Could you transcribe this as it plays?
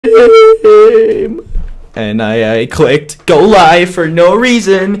And I clicked go live for no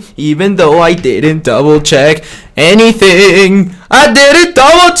reason, even though I didn't double check anything. I didn't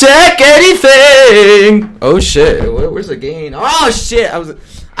double check anything. Oh shit, where's the gain? Oh shit,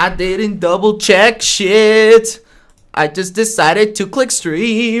 I didn't double check shit. I just decided to click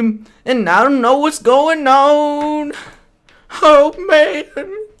stream, and I don't know what's going on. Oh man.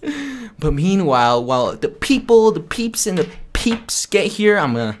 But meanwhile, while the peeps and the peeps get here,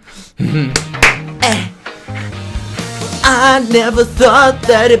 I'm gonna I never thought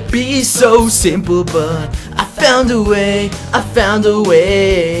that it'd be so simple, but I found a way, I found a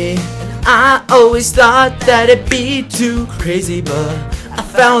way. I always thought that it'd be too crazy, but I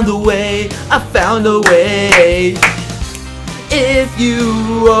found a way, I found a way. If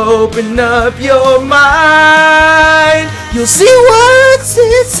you open up your mind, you'll see what's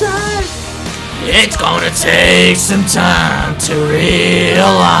inside. It's gonna take some time to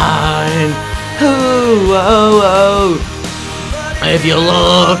realign. Oh, oh, oh. If you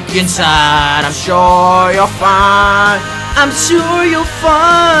look inside, I'm sure you'll find. I'm sure you'll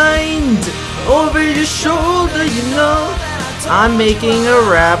find. Over your shoulder, you know, I'm making a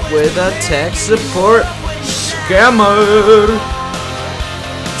rap with a tech support scammer.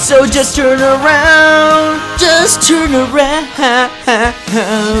 So just turn around, just turn around.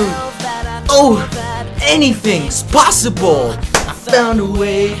 Oh, anything's possible. I found a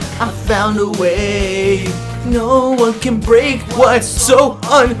way, I found a way. No one can break what's so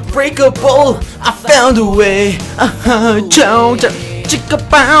unbreakable. I found a way. Chow, chicka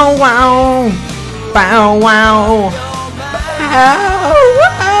bow wow, bow wow, bow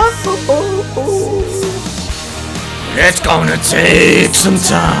wow. It's gonna take some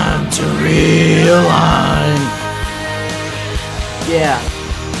time to realign. Yeah.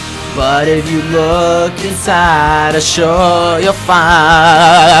 But if you look inside, I'm sure you'll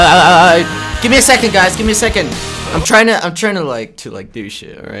find. Give me a second, guys. Give me a second. I'm trying to like do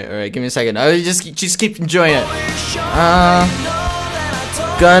shit. All right. Give me a second. I just keep enjoying it.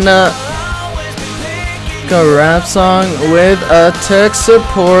 Gonna rap song with a tech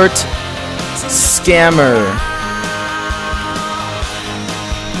support scammer.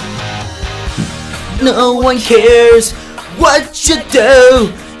 No one cares what you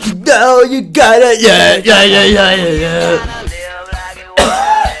do. You know you gotta, yeah.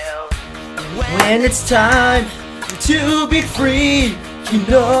 When it's time to be free, you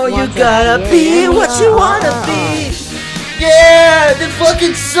know you gotta be what you wanna be. Yeah, the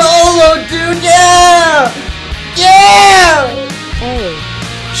fucking solo, dude, yeah! Yeah! Hey.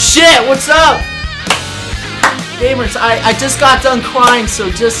 Shit, what's up? Gamers, I just got done crying,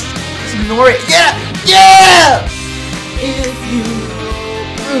 so just ignore it. Yeah! If you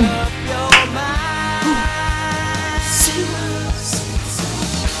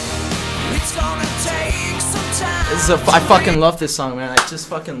I fucking love this song, man. I just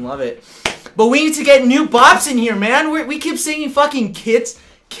fucking love it. But we need to get new bops in here, man. We keep singing fucking kid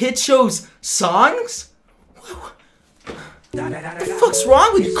shows songs. What the fuck's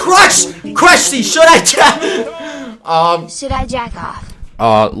wrong with you? Crush, should I jack? Should I jack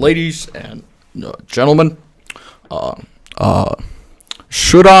off? Ladies and gentlemen,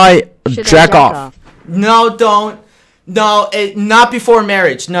 should I jack off? No, don't. No, not before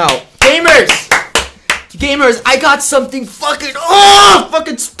marriage. No, Gamers, I got something fucking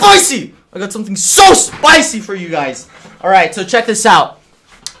spicy. I got something so spicy for you guys. All right, so check this out.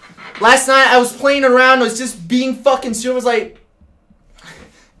 Last night I was playing around. I was just being fucking stupid. I was like,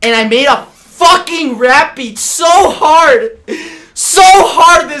 and I made a fucking rap beat so hard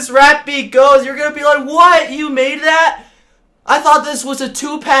this rap beat goes. You're gonna be like, what? You made that? I thought this was a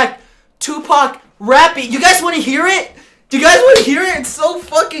Tupac rap beat. You guys want to hear it? Do you guys want to hear it? It's so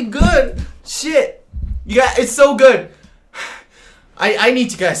fucking good. Shit. It's so good. I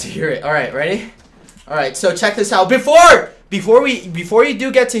need you guys to hear it. All right, ready? All right, so check this out. Before you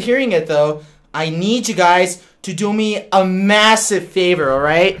do get to hearing it though, I need you guys to do me a massive favor. All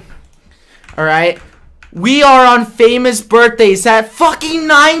right. We are on famous birthdays at fucking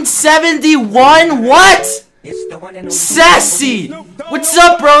 971. What? Sassy! What's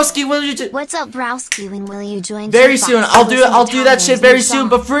up, broski? What's up, browski? When will you join? Very soon. I'll do that shit very soon.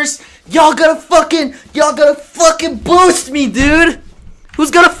 But first, y'all gotta fucking boost me, dude. Who's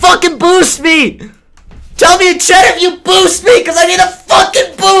gonna fucking boost me? Tell me in chat if you boost me, cause I need a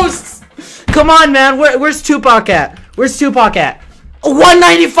fucking boost. Come on, man. Where's Tupac at?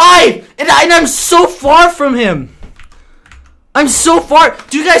 195, and I'm so far from him. I'm so far.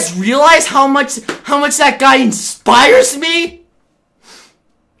 Do you guys realize how much that guy inspires me?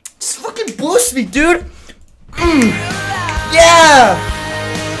 Just fucking boost me, dude. Yeah.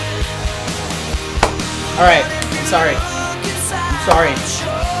 Alright, I'm sorry. I'm sorry.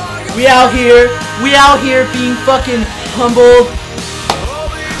 We out here being fucking humble.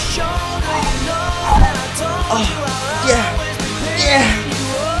 Oh, yeah.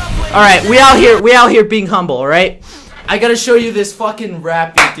 Alright, we out here being humble, alright? I gotta show you this fucking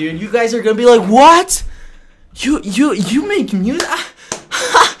rap beat, dude. You guys are gonna be like, what? You make music?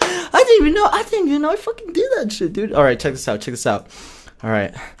 I didn't even know I fucking did that shit, dude. Alright, check this out.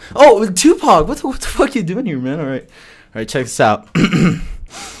 Alright. Oh, Tupac, what the fuck are you doing here, man? Alright, check this out.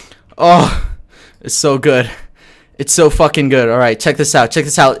 Oh, it's so good. It's so fucking good. Alright, check this out.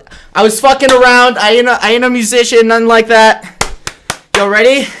 I was fucking around. I ain't a musician, nothing like that. Yo,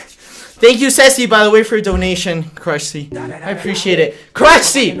 ready? Thank you, Ceci, by the way, for a donation. Crushsy. I appreciate it.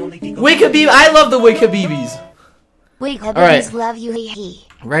 Crushsy! Wickabeeb. I love the Wickabeebies. Wickabeebies love you, hee hee.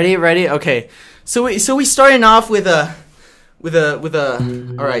 Ready? Okay. So we starting off with a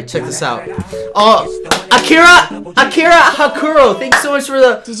alright, check this out. Akira Hakuro, thanks so much for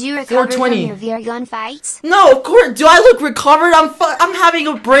the Did you recover 420. from your gun fights? No, of course. Do I look recovered? I'm having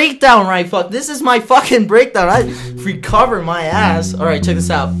a breakdown, right? Fuck. This is my fucking breakdown. I recover my ass. Alright, check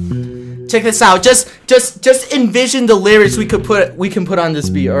this out. Just envision the lyrics we can put on this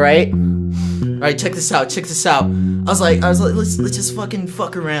beat, alright? Alright, check this out. I was like, let's just fucking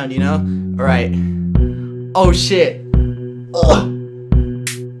fuck around, you know? Alright. Oh shit. Oh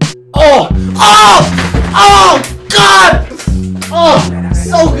God! Oh,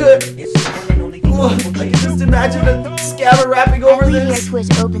 so good. Oh, I can just imagine a scammer rapping over this. this. Your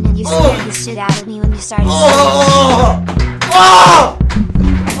Twitch open and you scared the shit out of me when you started.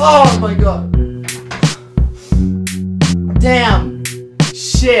 Oh my God. Damn.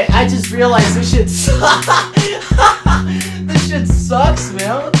 Shit, I just realized this shit sucks. This shit sucks,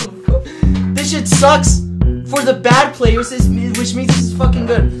 man. What the fuck? This shit sucks for the bad players, which means this is fucking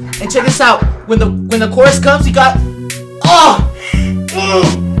good. And check this out. When the chorus comes, you got oh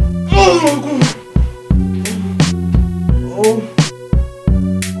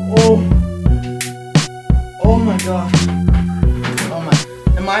my God. Oh my.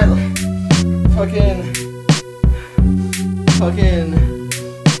 Am I fucking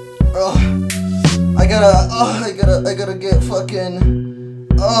I gotta get fucking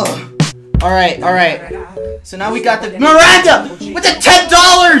Alright. So now we got the Miranda with the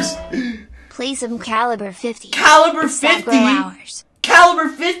 $10. Play some Caliber 50. Caliber 50? Caliber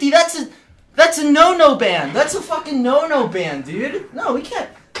 50, that's a no-no band. That's a fucking no-no band, dude. No, we can't.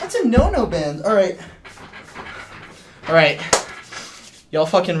 That's a no-no band. Alright. Y'all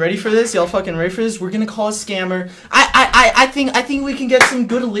fucking ready for this? We're gonna call a scammer. I think we can get some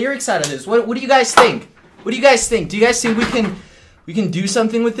good lyrics out of this. What do you guys think? Do you guys think we can do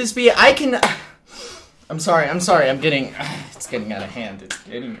something with this beat? I'm sorry. It's getting out of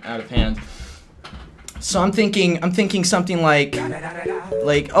hand. So I'm thinking something like,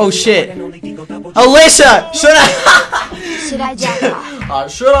 oh shit, Alicia, should I jack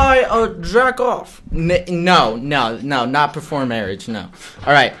off? Should I jack off? No, not before marriage. No.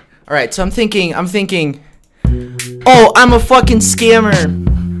 All right. So I'm thinking. Oh, I'm a fucking scammer.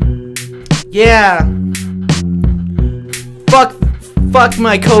 Yeah. Fuck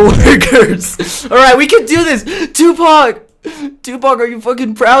my coworkers. All right, we can do this. Tupac, are you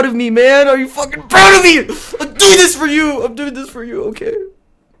fucking proud of me, man? Are you fucking proud of me? I'm doing this for you. Okay.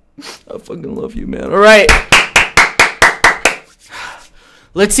 I fucking love you, man. All right.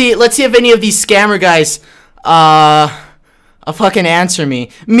 Let's see if any of these scammer guys fucking answer me.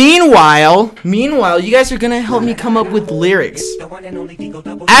 Meanwhile, you guys are gonna help me come up with lyrics.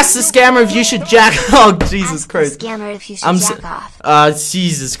 Ask the scammer if you should jack. Oh, Jesus Christ. Ask the scammer if you should jack off.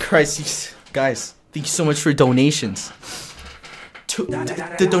 Jesus Christ, guys. Thank you so much for donations.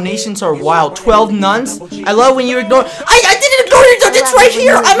 The donations are wild. 12 nuns. I love when you ignore. I didn't ignore your donation. It's right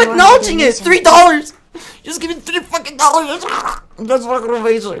here. I'm acknowledging it. $3. Just give me $3 fucking dollars. That's fucking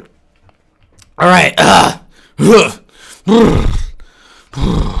amazing. All right.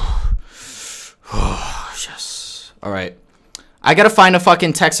 Yes. All right. I gotta find a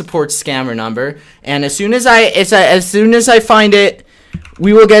fucking tech support scammer number, and as soon as I find it,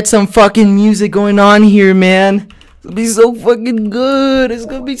 we will get some fucking music going on here, man. It'll be so fucking good. It's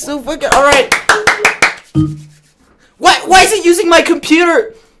gonna be so fucking. All right. Why is it using my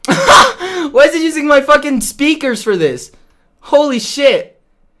computer? Why is it using my fucking speakers for this? Holy shit!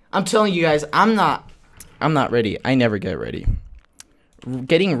 I'm telling you guys, I'm not ready. I never get ready.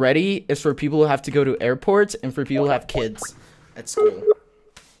 Getting ready is for people who have to go to airports and for people who have kids at school.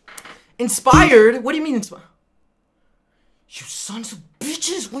 Inspired? What do you mean inspired? You sons of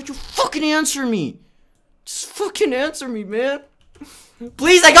bitches! Why'd you fucking answer me? Just fucking answer me, man.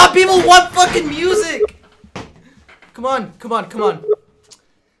 Please, I got people who want fucking music. Come on, come on, come on.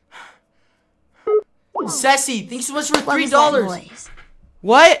 Sassy, thanks so much for $3.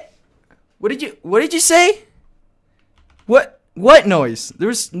 What? What did you say? What noise? There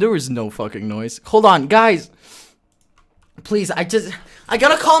was no fucking noise. Hold on, guys. Please, I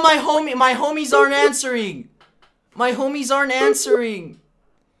gotta call my homie. My homies aren't answering. My homies aren't answering.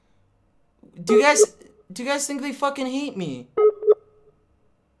 Do you guys think they fucking hate me?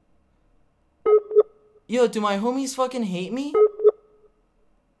 Yo, do my homies fucking hate me?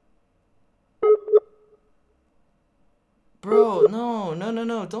 Bro,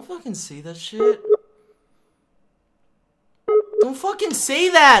 no. Don't fucking say that shit. Don't fucking say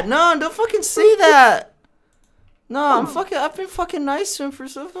that. No, don't fucking say that. No, I've been fucking nice to him for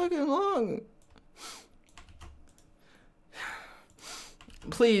so fucking long.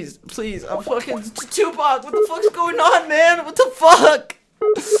 Please, I'm fucking Tupac. What the fuck's going on, man? What the fuck?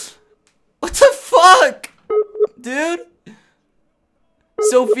 What the fuck? Dude?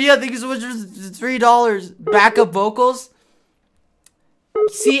 Sophia, thank you so much for $3. Backup vocals?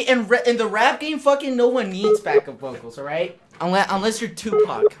 See, in the rap game, fucking no one needs backup vocals, alright? Unless you're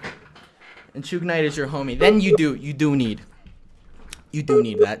Tupac. And Chug Knight is your homie. Then you do need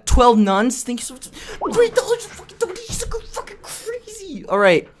that. 12 nuns? Thank you so much. $3 fucking donations are fucking crazy.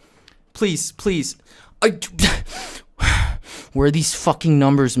 Alright. Please. Where are these fucking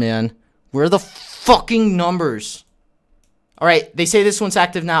numbers, man? Where are the fucking numbers? Alright, they say this one's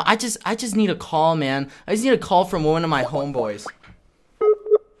active now. I just need a call, man. I just need a call from one of my homeboys.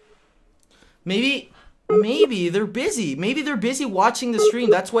 Maybe they're busy. Maybe they're busy watching the stream.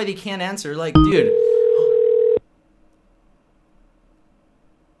 That's why they can't answer. Like, dude.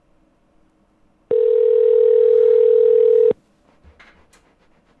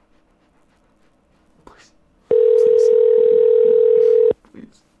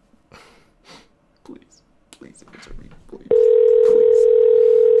 Please, if it's a read,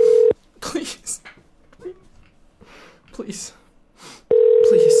 please.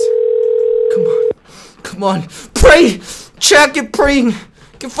 Come on. Pray! Chat, get praying!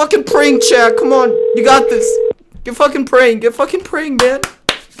 Get fucking praying, chat! Come on! You got this! Get fucking praying, man! Get fucking praying!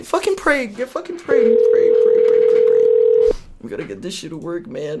 Pray. We gotta get this shit to work,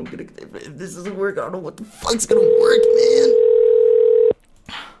 man. If this doesn't work, I don't know what the fuck's gonna work, man!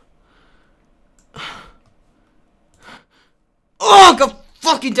 Oh, god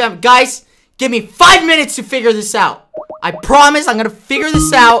fucking damn it. Guys, give me 5 minutes to figure this out. I promise I'm gonna figure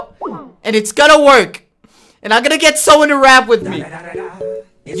this out, and it's gonna work. And I'm gonna get someone to rap with me.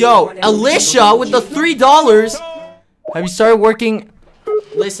 Yo, Alicia with the $3. Have you started working?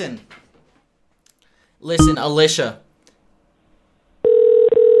 Listen, Alicia.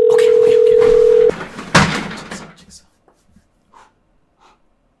 Okay.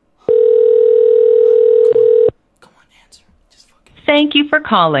 Come on, answer. Just fucking. Thank you for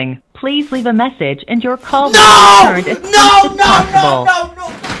calling. Please leave a message and your call will be returned as soon as possible.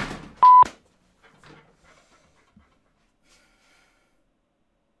 No.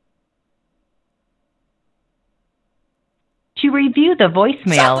 To review the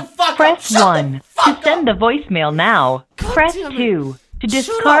voicemail, press 1. To send the voicemail now, press 2. To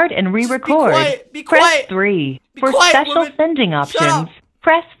discard and re-record, press 3. For special sending options,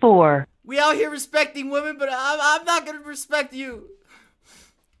 press 4. We out here respecting women, but I'm not gonna respect you.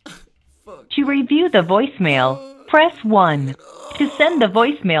 To review the voicemail, press 1. To send the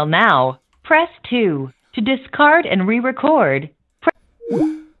voicemail now, press 2. To discard and re-record,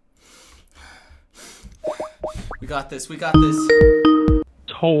 We got this.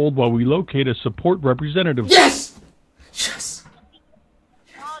 Hold while we locate a support representative. Yes!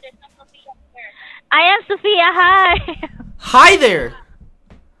 I am Sophia, hi! Hi there!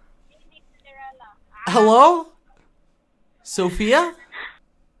 Hello? Sophia?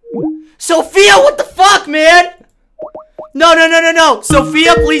 Sophia, what the fuck, man? No.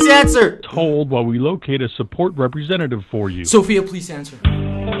 Sophia, please answer. Hold while we locate a support representative for you. Sophia, please answer.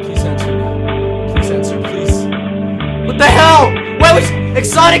 Please answer, please. What the hell? Where was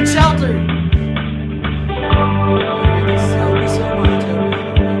Exotic Shelter?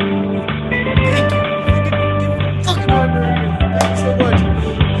 Thank you. Fucking hard. Thank you so much.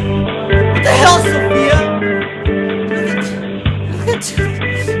 What the hell, Sophia? Look at you.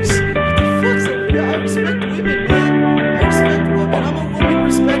 What the fuck, Sophia? I respect women, man. I'm a woman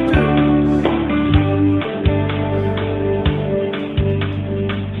respecter.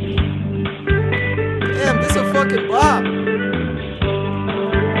 Damn, this is a fucking bop.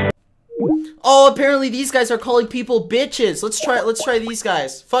 Oh, apparently these guys are calling people bitches. Let's try these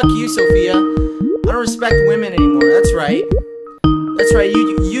guys. Fuck you, Sophia. I don't respect women anymore. That's right.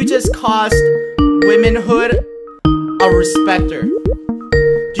 You just cost womanhood A respecter.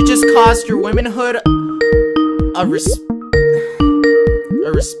 You just caused your womanhood a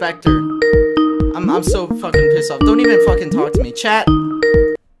respecter. I'm so fucking pissed off. Don't even fucking talk to me. Chat,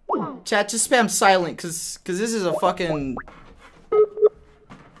 just spam silent, cause this is a fucking...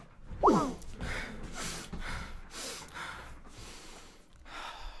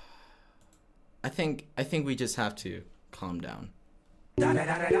 I think we just have to calm down.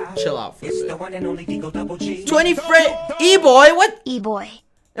 Chill out for a bit. 20 E-boy? What? E-boy.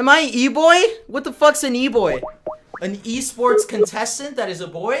 Am I E-boy? What the fuck's an E-boy? An esports contestant that is a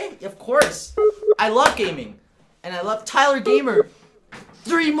boy? Of course. I love gaming. And I love Tyler Gamer.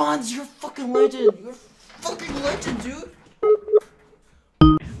 3 months, you're a fucking legend. You're a fucking legend, dude.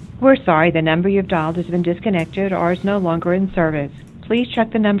 We're sorry, the number you've dialed has been disconnected or is no longer in service. Please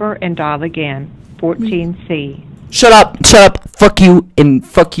check the number and dial again. 14C. Shut up, fuck you, and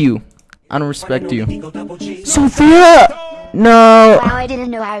fuck you. I don't respect you. Sophia! No. Wow, I didn't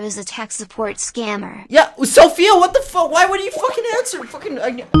know I was a tech support scammer. Yeah, Sophia, what the fuck? Why would you fucking answer? Fucking,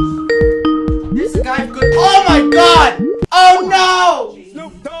 this guy good. Oh my god! Oh no!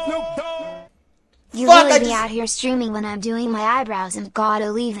 You really be out here streaming when I'm doing my eyebrows and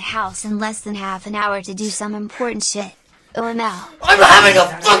gotta leave the house in less than half an hour to do some important shit. OML. I'm having a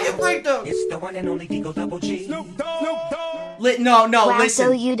fucking breakdown! It's the one and only Digo Double G. No, Wow, listen.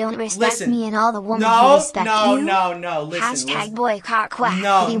 so you don't respect me and all the women No, who respect you? No, listen. Hashtag boycott quack.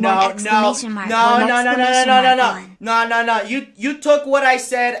 No. You took what I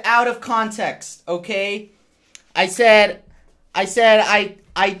said out of context, okay? I said I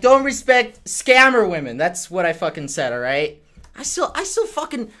don't respect scammer women. That's what I fucking said, alright? I still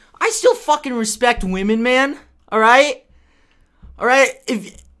fucking respect women, man. Alright? Alright?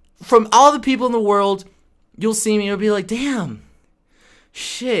 If from all the people in the world, you'll see me, you'll be like, damn.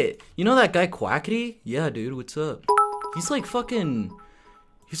 Shit. You know that guy Quackity? Yeah, dude, what's up? He's like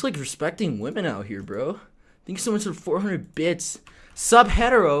respecting women out here, bro. Thank you so much for 400 bits. Sub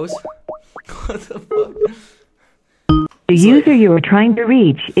heteros. What the fuck? The user you are trying to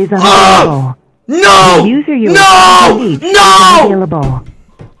reach is unavailable. No! The user you are trying to reach is unavailable.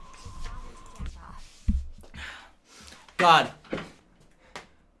 God.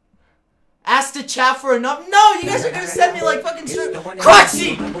 Ask the chat for a number. No, you guys are gonna send me like fucking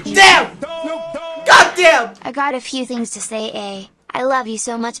Quackity! Damn! God damn! I got a few things to say, A. I love you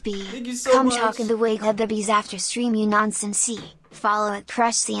so much, B. Thank you so Come much. talk in the way club the B's after stream, you nonsense, C. Follow at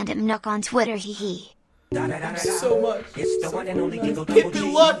Crush C and at Mnook on Twitter, hee hee. Thank you so much. It's the one and only Digo Double Hit G.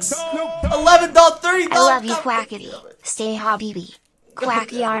 Deluxe! $11.30. I love you, Quackity. Stay habibi.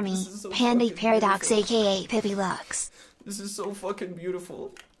 Quacky Army. Pandy Paradox aka Pippi Lux. This is so fucking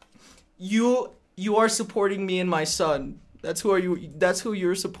beautiful. You are supporting me and my son. That's who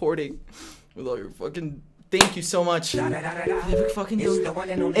you're supporting. With all your fucking... Thank you so much.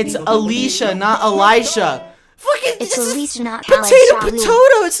 It's Alicia, not Elisha. Fucking... It's Alicia, not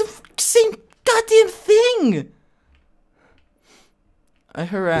Potato. It's the same goddamn thing. I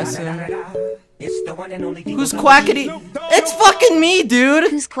harass him. Who's Quackity? It's fucking me, dude.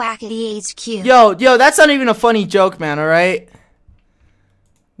 Who's Quackity HQ? Yo, that's not even a funny joke, man, alright?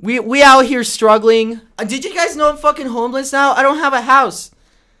 We out here struggling. Did you guys know I'm fucking homeless now? I don't have a house.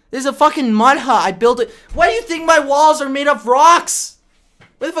 This is a fucking mud hut. I built it. Why do you think my walls are made of rocks?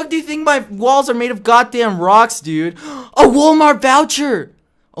 Why the fuck do you think my walls are made of goddamn rocks, dude? A Walmart voucher!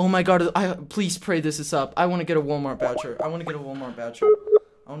 Oh my god, please pray this is up. I want to get a Walmart voucher. I want to get a Walmart voucher.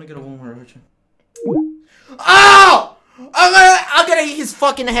 Oh! I'm gonna eat his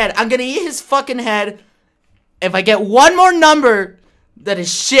fucking head. I'm gonna eat his fucking head if I get one more number that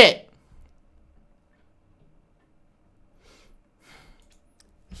is shit.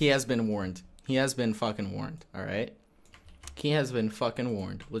 He has been warned. He has been fucking warned, alright? He has been fucking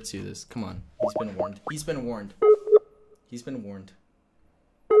warned. Let's do this. Come on. He's been warned. He's been warned. He's been warned.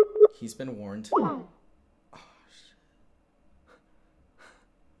 He's been warned. Oh,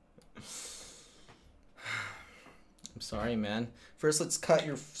 shit. I'm sorry, man. First, let's cut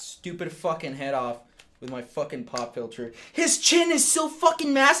your stupid fucking head off with my fucking pop filter. His chin is so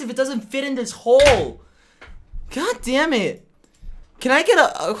fucking massive, it doesn't fit in this hole. God damn it. Can I get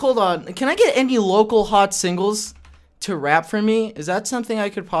hold on. Can I get any local hot singles to rap for me? Is that something I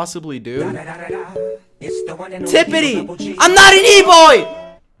could possibly do? Tippity! I'm not an e-boy!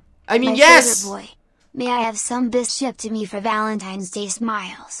 I mean, My yes! favorite boy. May I have some bis shipped to me for Valentine's Day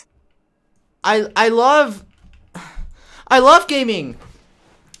smiles? I love gaming.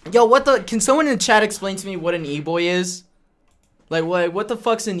 Yo, can someone in the chat explain to me what an e-boy is? Like, what the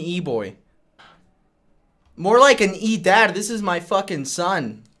fuck's an e-boy? More like an e-dad. This is my fucking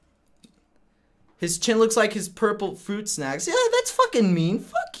son. His chin looks like his purple fruit snacks. Yeah, that's fucking mean.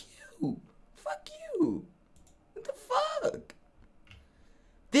 Fuck you. Fuck you. What the fuck?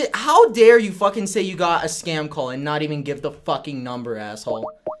 How dare you fucking say you got a scam call and not even give the fucking number,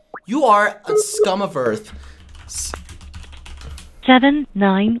 asshole? You are a scum of earth.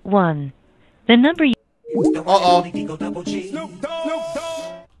 791. The number you... Uh-oh.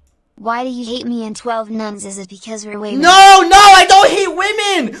 Why do you hate me and 12 nuns? Is it because we're women? No, I don't hate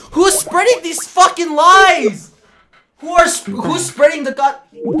women! Who's spreading these fucking lies? Who's spreading the god?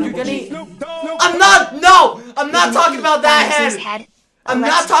 You're gonna... I'm not talking about that head. I'm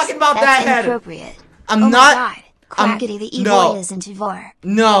not talking about that head. Inappropriate. I'm oh not... My God. Quackity the no. E-boy isn't Ivor.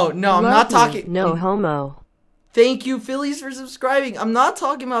 No, I'm not talking... No homo. Thank you, Phillies, for subscribing. I'm not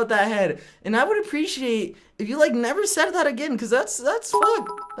talking about that head. And I would appreciate if you, like, never said that again, because that's fuck.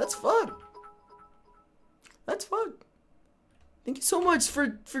 That's fuck. That's fuck. Thank you so much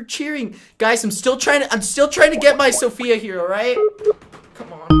for cheering. Guys, I'm still trying to get my Sophia here, alright?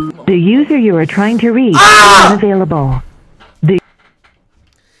 Come on. The user you are trying to reach is unavailable.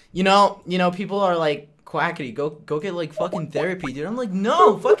 You know, people are like, Quackity, go get like fucking therapy, dude. I'm like,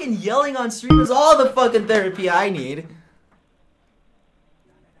 no, fucking yelling on stream is all the fucking therapy I need.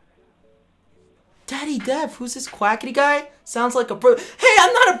 Daddy Dev, who's this Quackity guy? Sounds like a bro. Hey,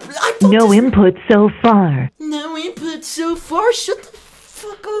 I'm not a. I don't No input so far. No input so far. Shut the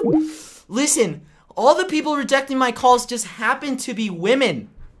fuck up. Listen, all the people rejecting my calls just happen to be women,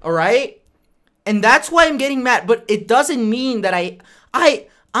 all right? And that's why I'm getting mad. But it doesn't mean that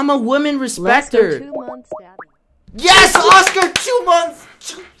I'm a woman respecter. 2 months, Daddy. Yes, Oscar, 2 months.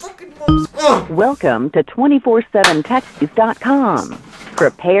 2 fucking months. Ugh. Welcome to 247techies.com.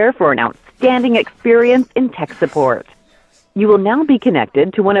 Prepare for an outstanding experience in tech support. You will now be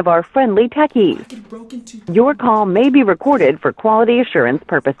connected to one of our friendly techies. Your call may be recorded for quality assurance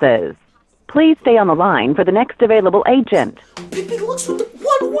purposes. Please stay on the line for the next available agent. Big looks with the one.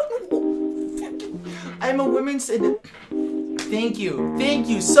 I'm a women's. Thank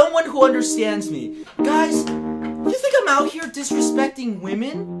you. Someone who understands me. Guys, you think I'm out here disrespecting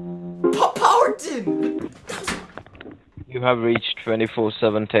women? Powerton! You have reached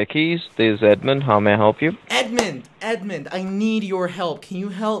 24/7 Techies. This is Edmund. How may I help you? Edmund, I need your help. Can you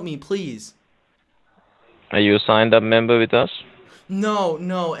help me, please? Are you a signed up member with us? No,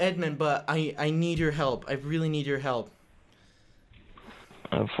 Edmund, but I need your help. I really need your help.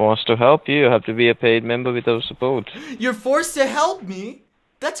 I'm forced to help you. You have to be a paid member with our support. You're forced to help me?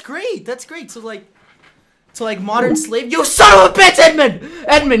 That's great. So like modern slave. You son of a bitch, Edmund!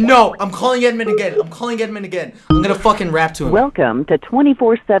 Edmund, no! I'm calling Edmund again. I'm gonna fucking rap to him. Welcome to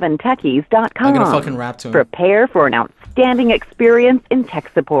 247techies.com. I'm gonna fucking rap to him. Prepare for an outstanding experience in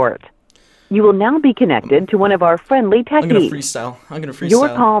tech support. You will now be connected to one of our friendly techies. I'm gonna freestyle. Your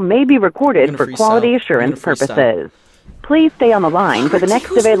call may be recorded for quality assurance purposes. Please stay on the line for the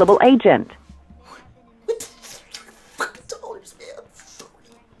next available agent. What the fucking dollars, man?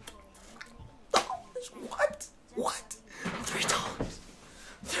 $3. What? $3.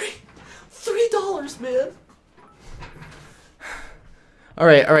 $3, man. All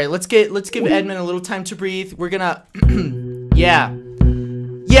right. Let's give Edmund a little time to breathe. We're gonna, yeah.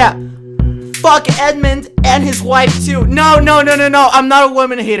 Fuck Edmund and his wife too. No. I'm not a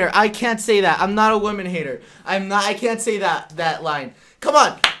woman hater. I can't say that. I'm not a woman hater. I can't say that line. Come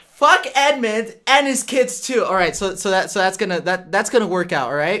on. Fuck Edmund and his kids too. All right. So that's gonna work out.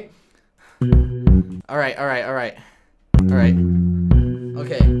 All right. All right.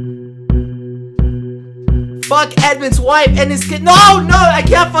 Okay. Fuck Edmund's wife and his kid. No, I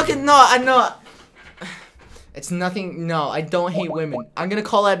can't fucking I know. It's nothing. No, I don't hate women. I'm gonna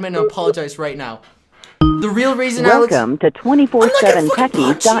call Edmund and apologize right now. The real reason Welcome to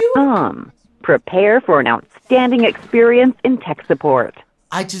 247techies.com. Prepare for an outstanding experience in tech support.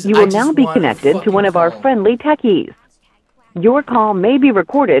 You will now be connected to one of our friendly techies. Your call may be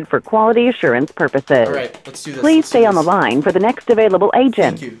recorded for quality assurance purposes. All right, let's do this. Please stay on the line for the next available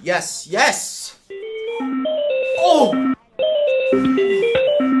agent. Thank you. Yes. Oh.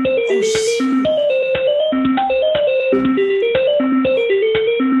 Oh shit.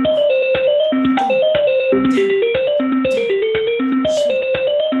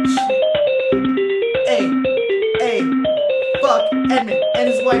 Edmund and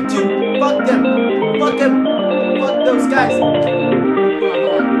his wife too. Fuck them. Fuck those guys. Hold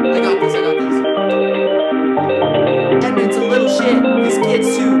on. I got this. Edmund's a little shit. His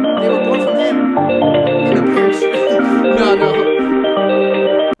kids too. They were born from him. In a parachute.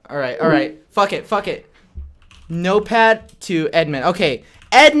 No. Alright. Fuck it. Notepad to Edmund. Okay.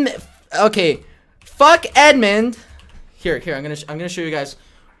 Fuck Edmund. Here. I'm gonna show you guys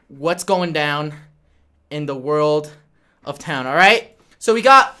what's going down in the world of town, alright? So we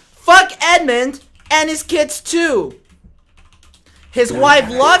got fuck Edmund and his kids too. His wife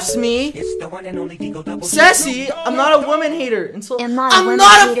loves me. Sassy, I'm not a woman hater. I'm not a woman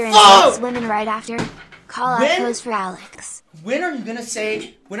hater and likes women right after. Call out pose for Alex. When are you gonna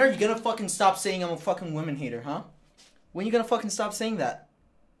fucking stop saying I'm a fucking woman hater, huh? When are you gonna fucking stop saying that?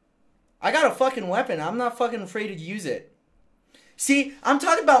 I got a fucking weapon. I'm not fucking afraid to use it. See, I'm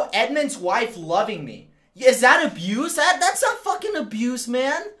talking about Edmund's wife loving me. Is that abuse? That's not fucking abuse,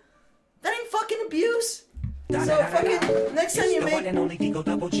 man. That ain't fucking abuse. So fucking next time you make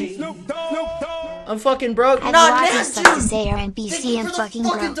I'm fucking broke. Not next to say RNBC and fucking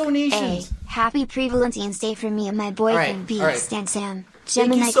broke. Donations. Happy pre-Valentine's Day for me and my boyfriend B. Stan Sam.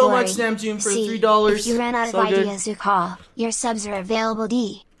 Thank you so much, Sam June, for $3. If you ran out of ideas to call, your subs are available.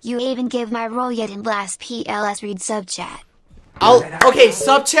 D. You even give my role yet in blast PLS read sub chat. Okay,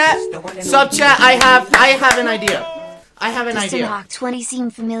 sub chat. I have an idea. Does Tony Hawk 20 seem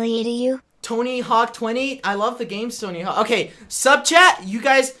familiar to you? Tony Hawk 20. I love the games Tony Hawk. Okay, sub chat. You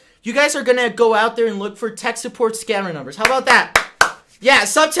guys are gonna go out there and look for tech support scammer numbers. How about that? Yeah,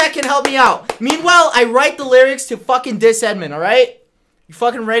 sub chat can help me out. Meanwhile, I write the lyrics to fucking diss Edmund. All right, you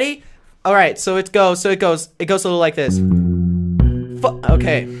fucking ready? All right, so it goes a little like this.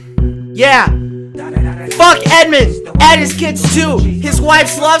 Okay. Yeah. Fuck Edmund and his kids too. His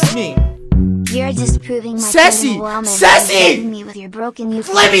wife loves me. You're disproving my Sassy! me with your broken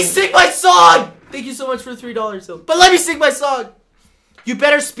youth. Let me sing my song! Thank you so much for $3 though. But let me sing my song. You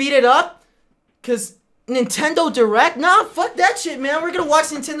better speed it up. Cause Nintendo Direct? Nah, fuck that shit, man. We're gonna watch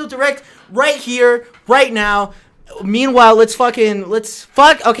Nintendo Direct right here, right now. Meanwhile,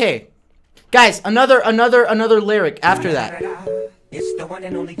 okay. Guys, another lyric after that.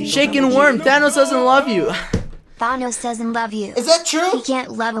 Shaken worm, Thanos doesn't love you. Thanos doesn't love you. Is that true? He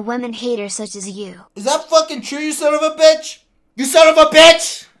can't love a woman hater such as you. Is that fucking true, you son of a bitch? You son of a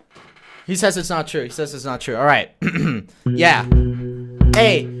bitch! He says it's not true. Alright. Yeah.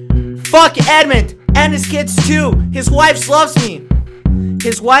 Hey. Fuck Edmund and his kids too. His wife loves me.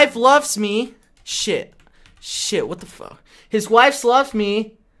 Shit, what the fuck? His wife loves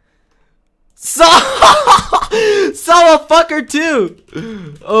me. So I'll fuck her too.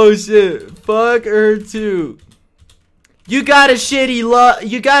 Oh shit. Fuck her too. You got a shitty life.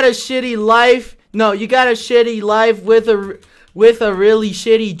 No, you got a shitty life with a really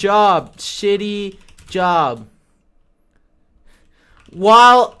shitty job.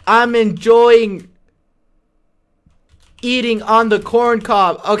 While I'm enjoying eating on the corn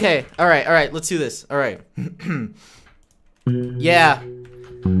cob. Okay, alright, let's do this. Alright. Yeah.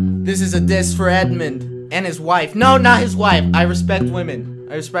 This is a diss for Edmund and his wife. No, not his wife. I respect women,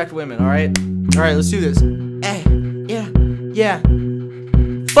 alright? Alright, let's do this. Hey, yeah.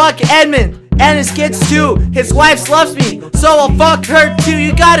 Fuck Edmund and his kids too. His wife loves me, so I'll fuck her too.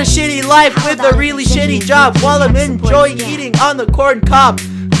 You got a shitty life with a really shitty job while I'm enjoying eating on the corn cob.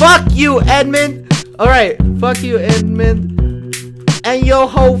 Fuck you, Edmund. Alright, fuck you, Edmund. And your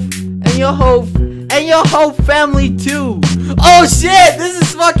whole family too. Oh shit, this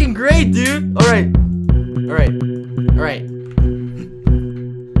is fucking great, dude. Alright.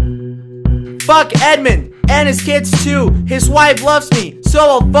 Fuck Edmund and his kids too. His wife loves me, so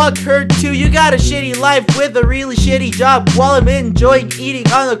I'll fuck her too. You got a shitty life with a really shitty job while I'm enjoying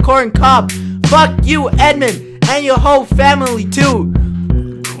eating on the corn cob. Fuck you, Edmund, and your whole family too.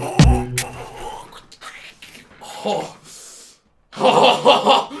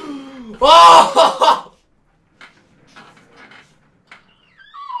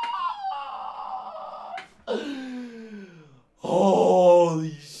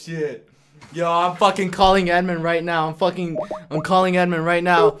 Holy shit. Yo, I'm fucking calling Edmund right now. I'm calling Edmund right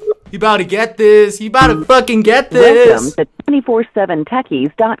now. He about to get this. Welcome to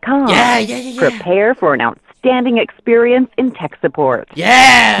 247techies.com. Yeah. Prepare for an outstanding experience in tech support.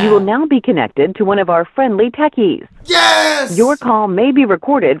 Yeah. You will now be connected to one of our friendly techies. Yes. Your call may be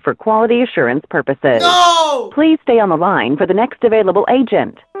recorded for quality assurance purposes. No. Please stay on the line for the next available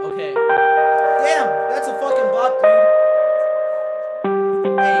agent. Okay. Damn, that's a fucking bot, dude.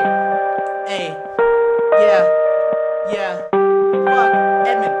 Hey. Yeah. Fuck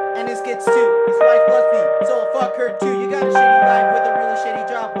Edmund and his kids too. His wife loves me, so I'll fuck her too. You got a shitty life with a really shitty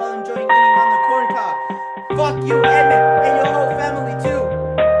job while enjoying eating on the corn cob. Fuck you, Edmund, and your whole family too.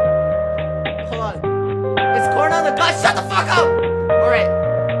 Hold on. It's corn on the cob. Shut the fuck up! Alright.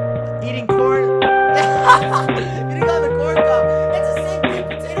 Eating corn. Eating on the corn cob. It's the same thing.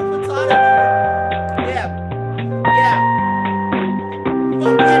 Potato, dude. Yeah.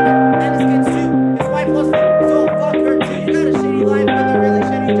 Fuck Edmund and his kids too. His wife loves me, so I'll fuck her too. You got a shitty life with a really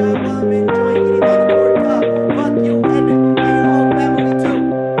shitty job while I'm enjoying eating on the corn cob.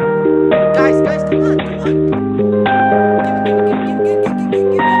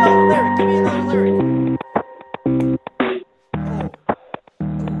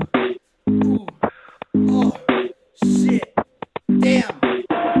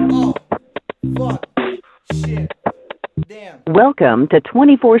 Welcome to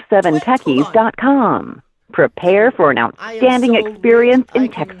 247techies.com. Prepare for an outstanding experience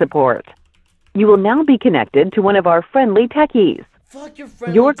in tech support. You will now be connected to one of our friendly techies.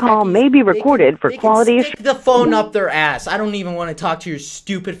 Your call may be recorded for quality assurance. Stick the phone up their ass. I don't even want to talk to your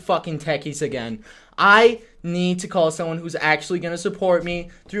stupid fucking techies again. I need to call someone who's actually going to support me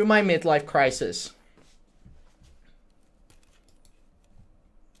through my midlife crisis.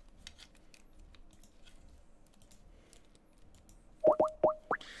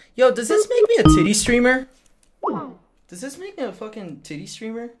 Yo, does this make me a titty streamer? Does this make me a fucking titty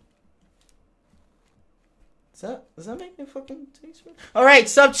streamer? Does that make me a fucking titty streamer? All right,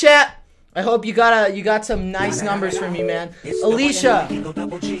 sub chat. I hope you got some nice numbers for me, man. Alicia.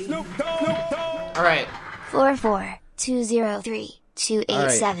 All right.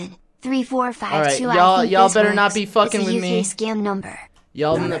 44203-287-3452. All right, y'all better not be fucking with me. Scam number.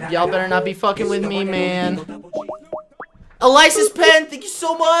 Y'all better not be fucking with me, man. Eliza's pen, thank you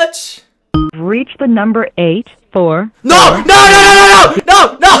so much. Reach the number 84. No!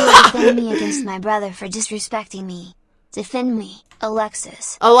 Defend me against my brother for disrespecting me. Defend me,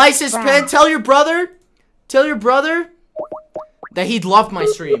 Alexis. Eliza's Brown. pen, tell your brother that he'd love my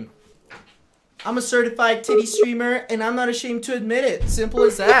stream. I'm a certified titty streamer, and I'm not ashamed to admit it. Simple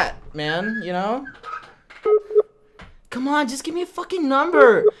as that, man, you know? Come on, just give me a fucking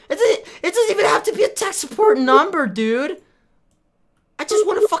number. It doesn't even have to be a tech support number, dude. I just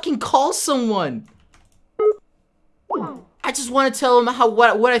want to fucking call someone. I just want to tell him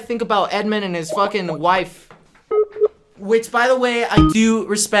what I think about Edmund and his fucking wife. Which, by the way, I do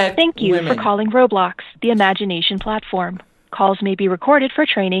respect. Thank you women. for calling Roblox, the imagination platform. Calls may be recorded for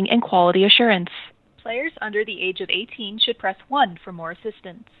training and quality assurance. Players under the age of 18 should press 1 for more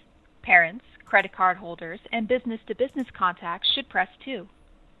assistance. Parents, credit card holders, and business-to-business contacts should press 2.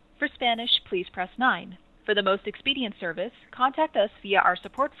 For Spanish, please press 9. For the most expedient service, contact us via our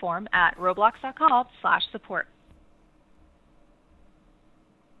support form at roblox.com/support.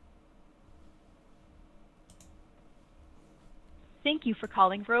 Thank you for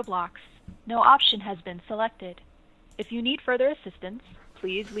calling Roblox. No option has been selected. If you need further assistance,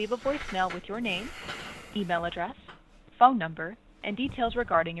 please leave a voicemail with your name, email address, phone number, and details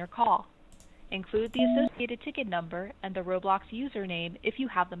regarding your call. Include the associated ticket number and the Roblox username if you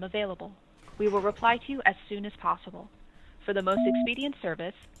have them available. We will reply to you as soon as possible. For the most expedient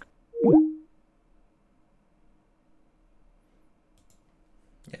service,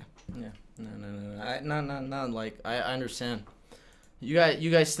 No, like, I understand. You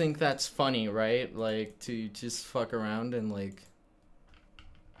guys think that's funny, right? Like, to just fuck around and, like...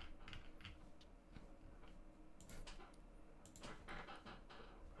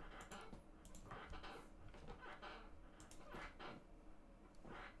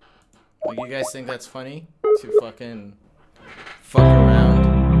 Like, you guys think that's funny? To fucking fuck around?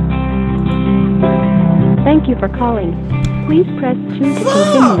 Thank you for calling. Please press 2 to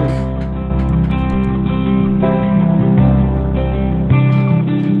continue.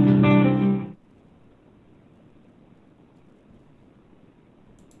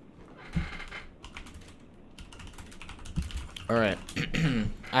 Alright.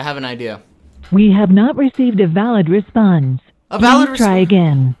 I have an idea. We have not received a valid response. A valid Please try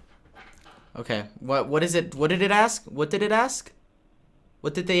again. Okay. What is it? What did it ask? What did it ask?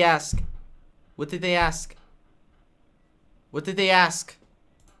 What did they ask? What did they ask? What did they ask?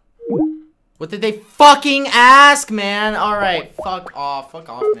 What did they fucking ask, man? Alright. Fuck off,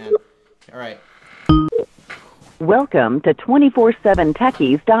 man. Alright. Welcome to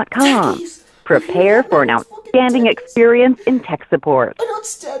 247techies.com. Prepare for an outstanding experience in tech support.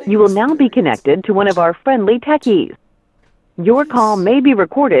 You will now be connected to one of our friendly techies. Your call may be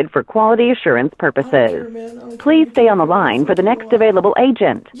recorded for quality assurance purposes. Please stay on the line for the next available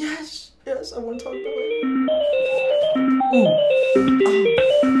agent. Yes, I want to talk about it.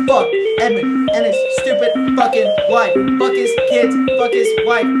 Fuck Edmund and his stupid fucking wife. Fuck his kids, fuck his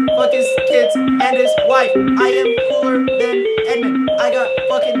wife, fuck his kids and his wife. I am cooler than Edmund. I got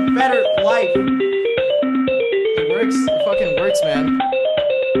fucking better life. It works. It fucking works, man.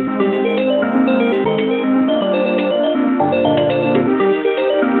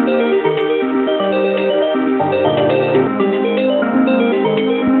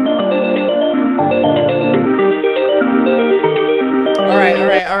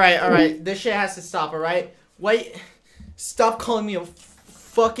 Alright, this shit has to stop, alright? Wait, stop calling me a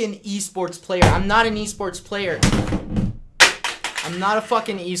fucking esports player. I'm not an esports player. I'm not a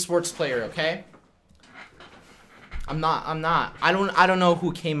fucking esports player, okay? I'm not. I don't know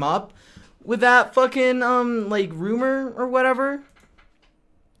who came up with that fucking, like, rumor or whatever.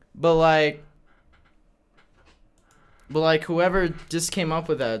 But, like, But like whoever just came up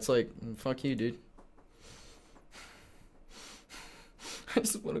with that, it's like, fuck you, dude. I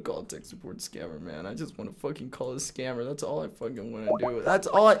just want to call a tech support scammer, man. I just want to fucking call a scammer. That's all I fucking want to do. That's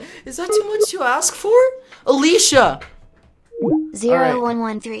all I... Is that too much to ask for? Alicia!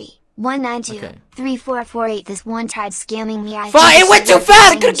 0113-192-3448. This one tried scamming me. It went too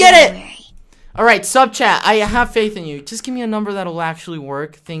fast! I couldn't get it! Alright, sub chat. I have faith in you. Just give me a number that'll actually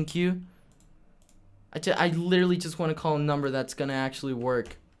work. Thank you. I literally just want to call a number that's gonna actually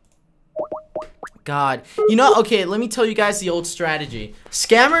work. God. You know, okay, let me tell you guys the old strategy.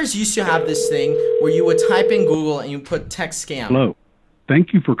 Scammers used to have this thing where you would type in Google and you put text scam. Hello.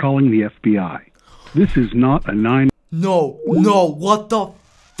 Thank you for calling the FBI. This is not a 9... No, what the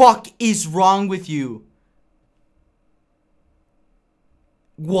fuck is wrong with you?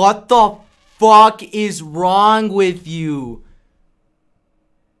 What the fuck is wrong with you?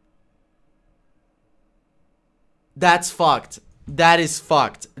 That's fucked. That is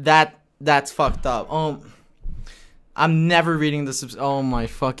fucked. That's fucked up. I'm never reading this. Oh my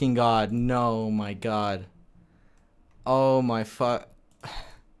fucking god. No, my god. Oh my fuck.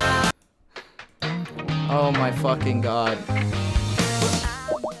 Oh my fucking god.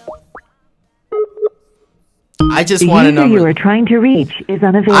 I just want a number. The user you are trying to reach is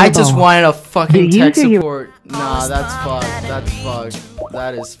unavailable. I just wanted a fucking tech support. Nah, that's fucked. That's fucked.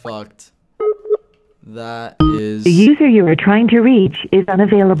 That is fucked. That is... The user you are trying to reach is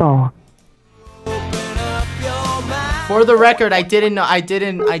unavailable. For the record, I didn't know. I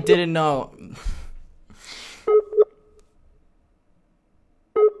didn't know.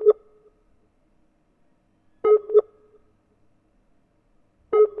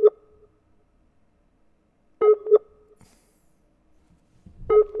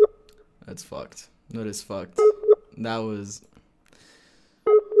 That's fucked. That is fucked. That was...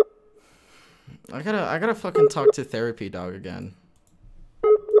 I gotta fucking talk to therapy dog again.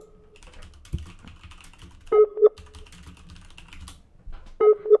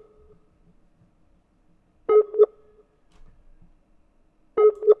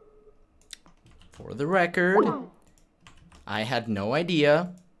 For the record, I had no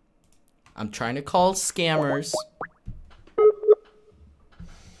idea. I'm trying to call scammers.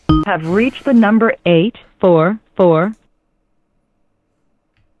 Have reached the number 844.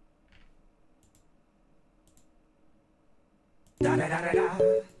 I'm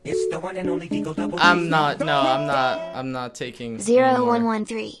not taking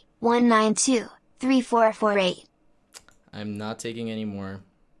 0113-192-3448. I'm not taking any more.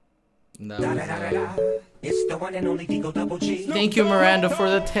 No. Thank you, Miranda, for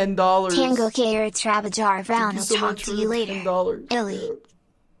the $10. Tango K or Trabajar Brown. I'll talk to you later. Illy.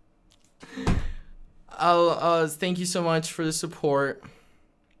 Thank you so much for the support.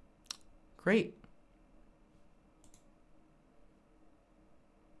 Great.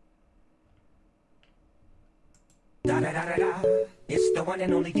 It's the one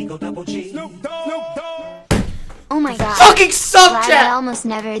and only Digo Double G. Oh my god. Fucking sub chat! I almost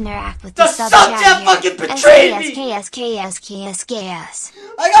never interact with the sub chat fucking betrayed me! SKS.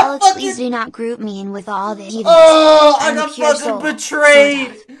 I got fucking... Please do not group me in with all the heathens. Oh, I got fucking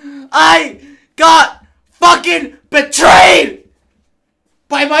betrayed! I got fucking betrayed!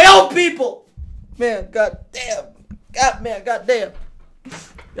 By my own people! Man, goddamn.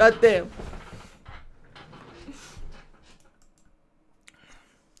 Goddamn.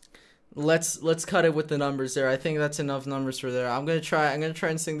 Let's cut it with the numbers there. I think that's enough numbers for there. I'm gonna try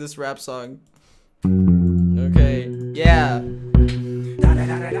and sing this rap song. Okay, yeah.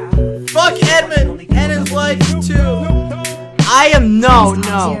 Fuck Edmund and his wife too. I am no.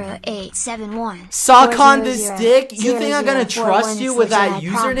 0871. Suck on this dick? You think I'm gonna trust you with that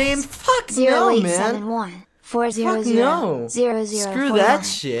username? Fuck no, man. Fuck no. Screw that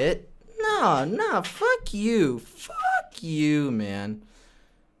shit. No, fuck you. Fuck you, man.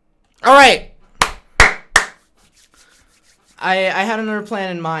 Alright. I had another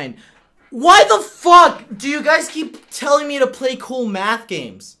plan in mind. Why the fuck do you guys keep telling me to play cool math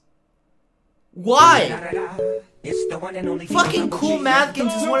games? Why? Fucking cool math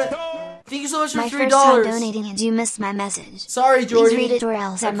games is one of... Thank you so much for $3. My first time donating and you missed my message. Sorry, Jordan. Please read it or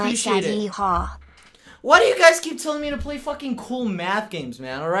else I might stab you. Why do you guys keep telling me to play fucking cool math games,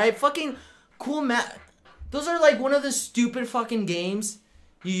 man? Alright? Fucking cool math... Those are like one of the stupid fucking games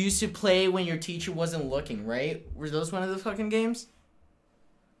you used to play when your teacher wasn't looking, right? Were those one of the fucking games?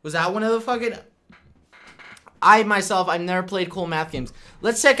 Was that one of the fucking... I've never played cool math games.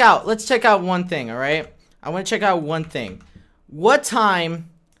 Let's check out one thing, alright? I want to check out one thing. What time...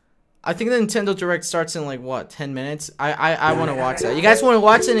 I think the Nintendo Direct starts in like, what, 10 minutes? I want to watch that. You guys want to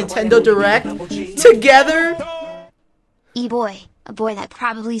watch the Nintendo Direct together? E-boy, a boy that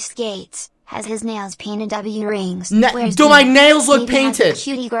probably skates, has his nails painted W rings. Do my nails look painted?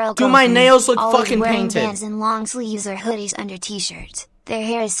 Cutie girl Do my nails look always fucking wearing painted? Vans in long sleeves or hoodies under t-shirts. Their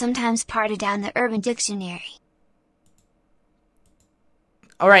hair is sometimes parted down the Urban Dictionary.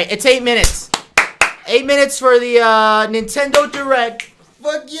 Alright, it's 8 minutes. 8 minutes for the Nintendo Direct.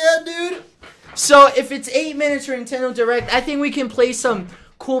 Fuck yeah, dude. So, if it's 8 minutes for Nintendo Direct, I think we can play some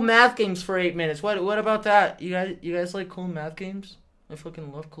cool math games for 8 minutes. What about that? You guys like cool math games? I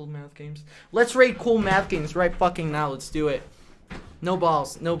fucking love cool math games. Let's rate cool math games right fucking now. Let's do it. No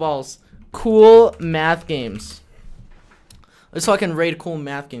balls. No balls. Cool math games. Let's fucking rate cool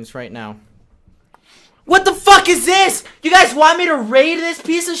math games right now. What the fuck is this? You guys want me to raid this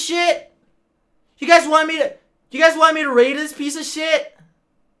piece of shit? You guys want me to raid this piece of shit?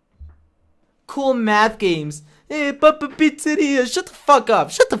 Cool math games. Hey, Papa Pizzeria. Shut the fuck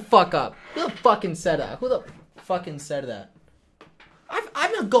up. Shut the fuck up. Who the fucking said that? Who the fucking said that?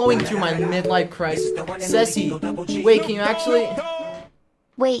 I'm not going through my midlife crisis. Ceci, wait, can you actually...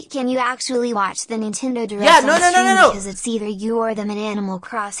 Wait, can you actually watch the Nintendo Direct? Yeah, no. Because it's either you or them in Animal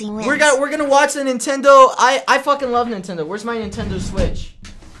Crossing wins. We're gonna watch the Nintendo. I fucking love Nintendo. Where's my Nintendo Switch?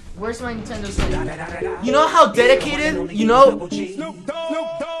 Where's my Nintendo Switch? You know how dedicated? You know?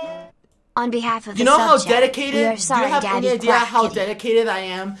 On behalf of you know how dedicated? We are sorry, do you have Daddy any idea how Quackity. dedicated I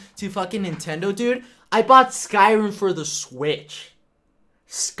am to fucking Nintendo, dude? I bought Skyrim for the Switch.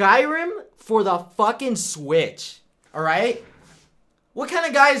 Skyrim for the fucking Switch. Alright? What kind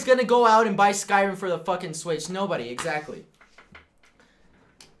of guy is gonna go out and buy Skyrim for the fucking Switch? Nobody, exactly.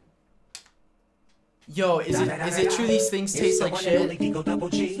 Yo, is it true these things taste like shit?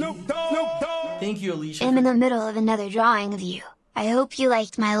 Thank you, Alicia. I'm in the middle of another drawing of you. I hope you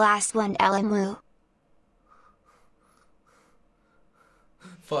liked my last one, LMU.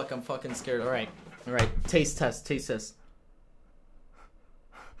 Fuck, I'm fucking scared. Alright. Taste test.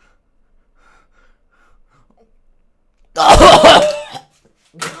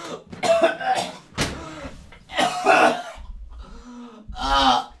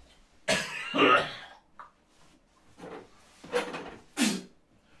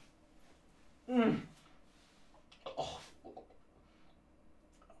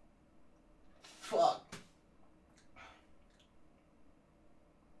 Fuck.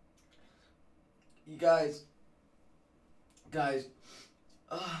 You guys,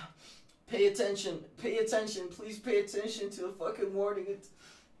 pay attention, please pay attention to the fucking warning. It's,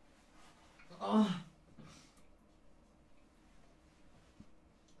 Hold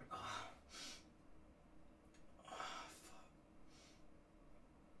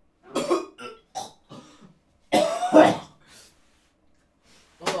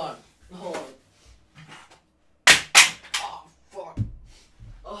on. Oh, fuck.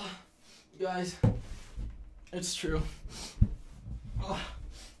 Oh, you guys, it's true. Oh,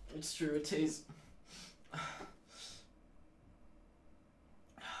 it's true, it tastes...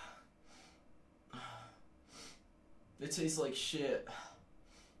 It tastes like shit.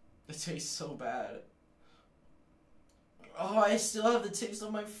 It tastes so bad. Oh, I still have the taste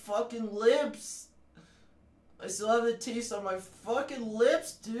on my fucking lips. It's the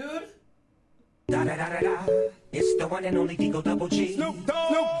one and only Dingo Double G.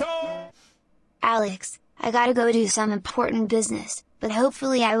 Alex, I gotta go do some important business, but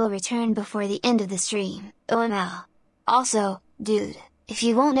hopefully I will return before the end of the stream. OML. Also, dude, if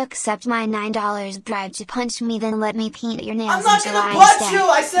you won't accept my $9 bribe to punch me, then let me paint your nails. I'm not gonna punch you!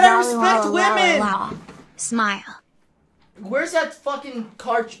 I said I respect women! Smile. Where's that fucking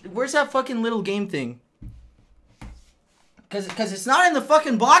where's that fucking little game thing? Cause it's not in the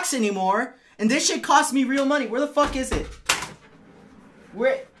fucking box anymore, and this shit cost me real money. Where the fuck is it?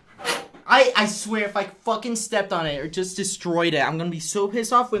 Where? I swear if I fucking stepped on it or just destroyed it, I'm gonna be so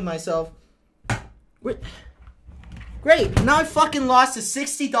pissed off with myself. Great, now I fucking lost a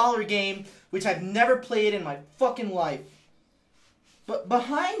 $60 game, which I've never played in my fucking life. But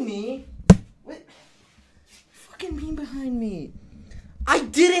behind me, what fucking mean behind me? I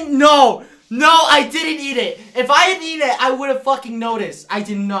didn't know. No, I didn't eat it. If I had eaten it, I would have fucking noticed. I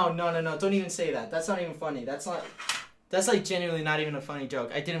didn't know. No. Don't even say that. That's not even funny. That's like genuinely not even a funny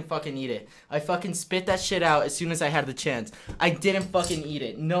joke. I didn't fucking eat it. I fucking spit that shit out as soon as I had the chance. I didn't fucking eat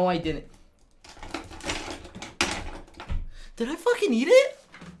it. No, I didn't. Did I fucking eat it?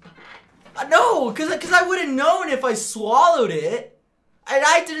 No, cause I would have known if I swallowed it. And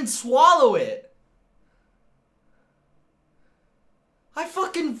I didn't swallow it. I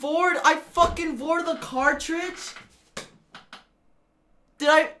fucking vored the cartridge? Did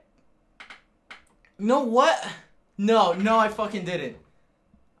I? No, what? No, I fucking didn't.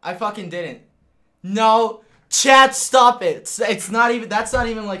 I fucking didn't. No, Chat, stop it. It's not even, that's not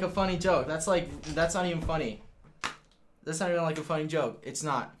even like a funny joke. That's not even funny. That's not even like a funny joke. It's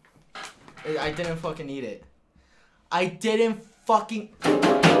not. I didn't fucking eat it. I didn't fucking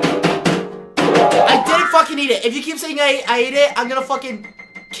eat it. If you keep saying I ate it, I'm gonna fucking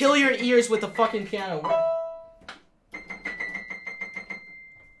kill your ears with the fucking piano.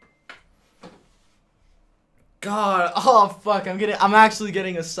 God, oh fuck, I'm actually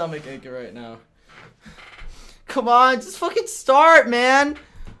getting a stomach ache right now. Come on, just fucking start, man.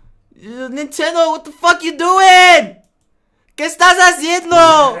 Nintendo, what the fuck you doing? ¿Qué estás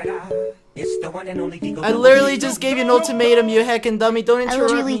haciendo? I literally just gave you an ultimatum, you heckin' dummy. Don't interrupt me. I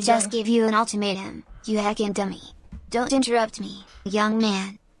literally just gave you an ultimatum, you heckin' dummy. Don't interrupt me, young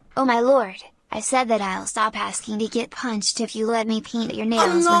man. Oh my lord. I said that I'll stop asking to get punched if you let me paint your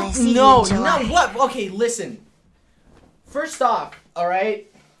nails when I see you in July. No, what? Okay, listen. First off, alright?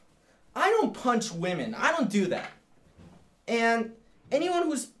 I don't punch women. I don't do that. And anyone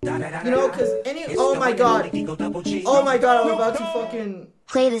who's, you know, oh my god. Oh my god, I'm about to fucking...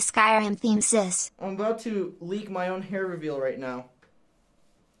 Play the Skyrim theme, sis. I'm about to leak my own hair reveal right now.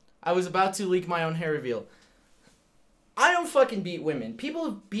 I was about to leak my own hair reveal. I don't fucking beat women. People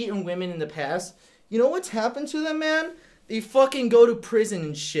have beaten women in the past. You know what's happened to them, man? They fucking go to prison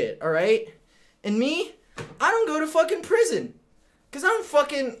and shit, alright? And me? I don't go to fucking prison. Cause I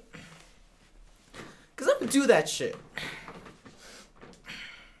don't do that shit.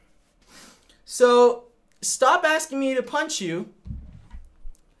 So, stop asking me to punch you.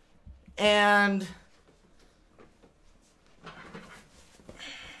 And...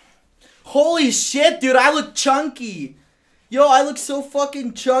 Holy shit, dude, I look chunky. Yo, I look so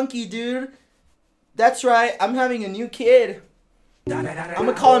fucking chunky, dude. That's right, I'm having a new kid. I'm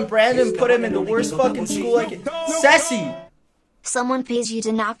gonna call him Brandon, put him in the worst fucking school I can. Sassy! Someone pays you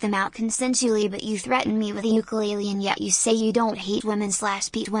to knock them out consensually, but you threaten me with a ukulele, and yet you say you don't hate women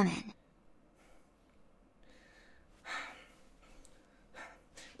 / beat women.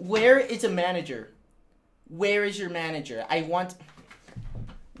 Where is a manager? Where is your manager?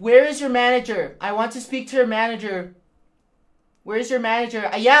 Where is your manager? I want to speak to your manager. Where's your manager?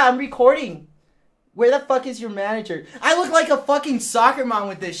 Yeah, I'm recording. Where the fuck is your manager? I look like a fucking soccer mom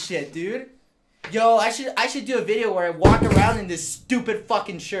with this shit, dude. Yo, I should do a video where I walk around in this stupid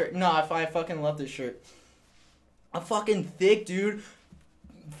fucking shirt. No, I fucking love this shirt. I'm fucking thick, dude.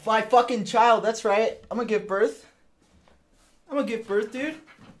 My fucking child, that's right. I'm gonna give birth. Dude.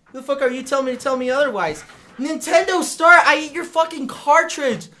 Who the fuck are you telling me otherwise? Nintendo start! I ate your fucking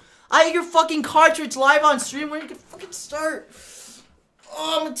cartridge! Live on stream. Where you can fucking start?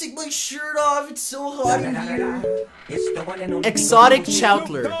 Oh, I'm gonna take my shirt off. It's so hot in here. Exotic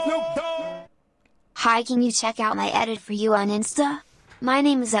Choutler. Hi, can you check out my edit for you on Insta? My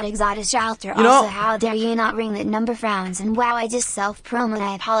name is Exotic Choutler. Also, how dare you not ring that number, frowns, and wow, I just self-promo and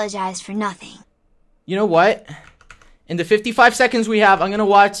I apologize for nothing. You know what? In the 55 seconds we have, I'm gonna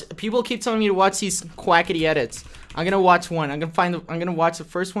watch. People keep telling me to watch these Quackity edits. I'm gonna watch one. I'm gonna watch the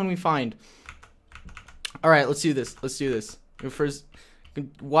first one we find. All right, let's do this.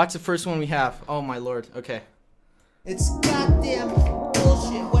 Watch the first one we have. Oh my lord. Okay. It's goddamn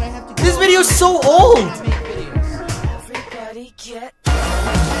bullshit. What I have to. This video's so old. Everybody get.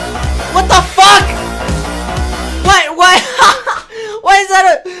 What the fuck? What? Why is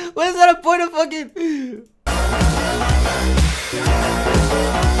that a point of fucking?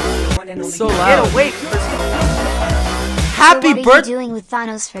 So loud. Get away. Happy birthday. What are you doing with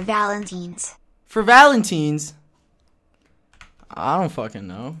Thanos for Valentine's? For Valentine's? I don't fucking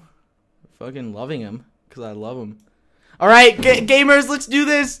know. Fucking loving him because I love him. All right, gamers, let's do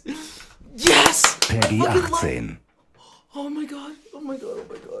this. Yes. Peggy 18. Oh my god. Oh my god. Oh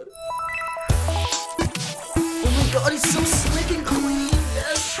my god. Oh my god. He's so slick and clean.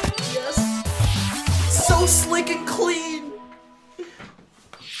 Yes. Yes. So slick and clean.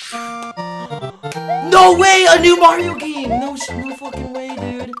 No way! A new Mario game! No fucking way,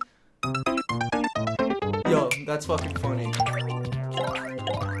 dude. Yo, that's fucking funny.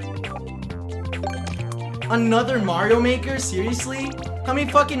 Another Mario Maker? Seriously? How many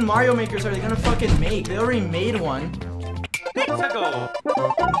fucking Mario Makers are they gonna fucking make? They already made one.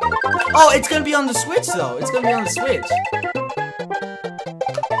 Oh, it's gonna be on the Switch though. It's gonna be on the Switch.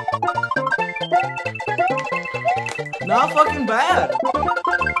 Not fucking bad.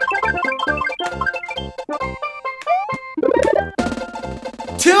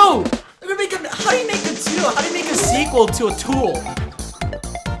 Two! They're gonna make how do you make a 2? How do you make a sequel to a Tool?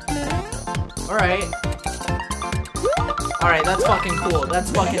 Alright. Alright, that's fucking cool.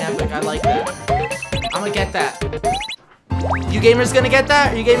 That's fucking epic. I like that. I'm gonna get that. You gamers gonna get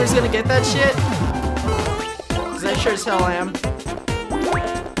that? Are you gamers gonna get that shit? Cause I sure as hell am.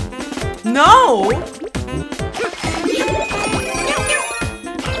 No!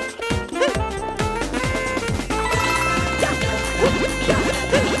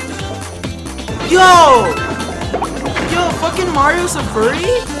 Yo! Yo, fucking Mario's a furry?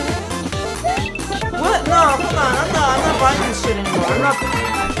 What? No, hold on. I'm not buying this shit anymore.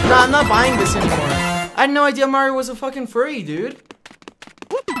 I'm not buying this anymore. I had no idea Mario was a fucking furry, dude.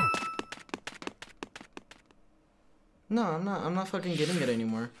 No, I'm not fucking getting it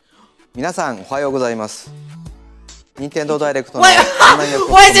anymore. 皆さんおはようございます。任天堂ダイレクトの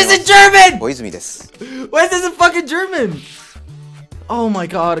Why is this in German? 小泉です。 Why is this in fucking German? Oh my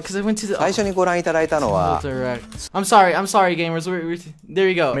god, because I went to the. 最初にご覧いただいたのは I'm sorry, gamers. There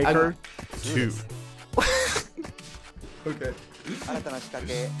you go. Maker 2. Okay.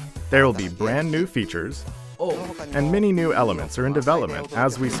 There will be brand new features, and many new elements are in development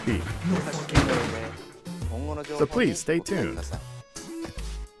as we speak. So please stay tuned.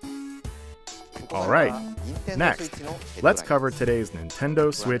 Alright, next, let's cover today's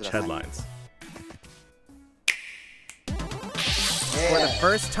Nintendo Switch headlines. For the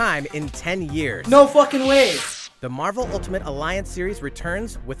first time in 10 years. No fucking way! The Marvel Ultimate Alliance series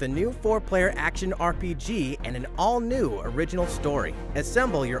returns with a new 4-player action RPG and an all-new original story.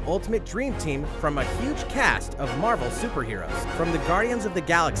 Assemble your ultimate dream team from a huge cast of Marvel superheroes, from the Guardians of the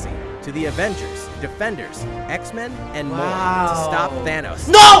Galaxy to the Avengers, Defenders, X-Men, and more to stop Thanos.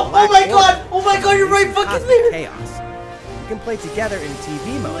 No! Oh my god! Oh my god, you're right fucking there! Chaos. You can play together in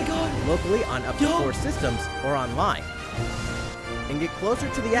TV mode, locally on up to 4 systems, or online. And get closer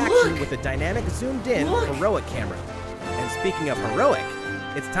to the action with a dynamic zoomed-in heroic camera. And speaking of heroic,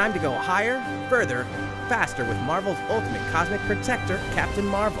 it's time to go higher, further, faster with Marvel's ultimate cosmic protector, Captain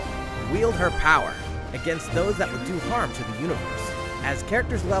Marvel. Wield her power against those that would do harm to the universe. As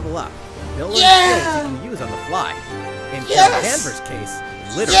characters level up, they'll learn skills you can use on the fly. In Carol Danvers' case,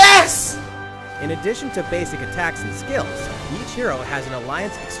 literally. Yes! In addition to basic attacks and skills, each hero has an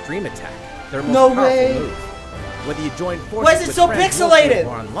Alliance Extreme attack, their most powerful move. Whether you join forces with friends locally or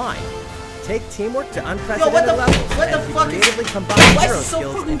online, take teamwork to unprecedented levels as you creatively combine hero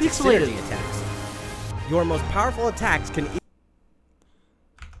skills and dexterity attacks. Your most powerful attacks can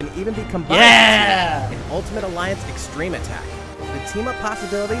even be combined in Ultimate Alliance Extreme Attack. The team-up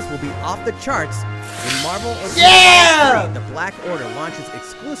possibilities will be off the charts when Marvel Ultimate Alliance 3, The Black Order launches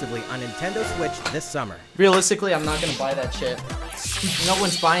exclusively on Nintendo Switch this summer. Realistically, I'm not gonna buy that shit. No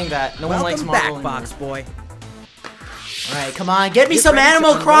one's buying that. No one likes Marvel Welcome back, Box Boy. Alright, come on, get me some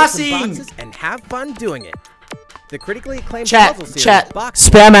Animal Crossing! And have fun doing it. The critically acclaimed Chat, Box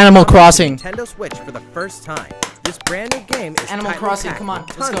spam Animal Crossing. Nintendo Switch for the first time. This brand new game is Animal Crossing, come on,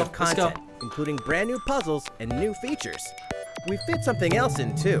 let's go. Including brand new puzzles and new features. We fit something else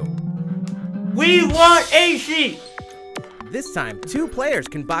in too. We want AC! This time, 2 players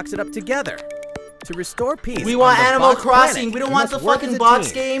can box it up together. To restore peace, we want Animal Crossing. We don't want the fucking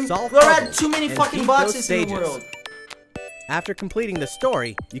box game. There are too many fucking boxes in the world. After completing the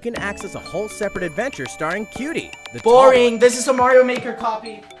story, you can access a whole separate adventure starring Cutie. Boring. This is a Mario Maker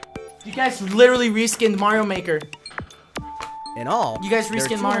copy. You guys literally reskinned Mario Maker. In all, you guys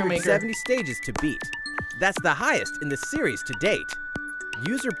reskinned Mario Maker. 70 stages to beat. That's the highest in the series to date.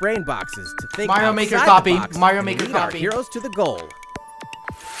 Use your brain boxes to think Mario Maker copy. Mario Maker copy. Heroes to the goal.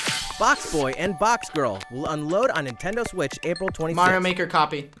 Box Boy and Box Girl will unload on Nintendo Switch April 26th. Mario Maker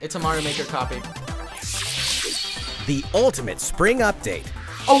copy. It's a Mario Maker copy. The Ultimate Spring Update.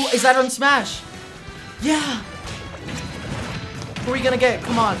 Oh, is that on Smash? Yeah. Who are we gonna get?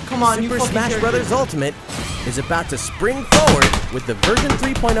 Come on, come on. Super Smash Bros. Ultimate is about to spring forward with the version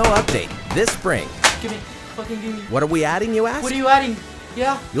 3.0 update this spring. Give me, fucking give me. What are we adding, you ask? What are you adding?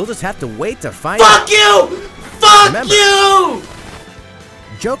 Yeah. You'll just have to wait to find out. Fuck you! Fuck Remember, you!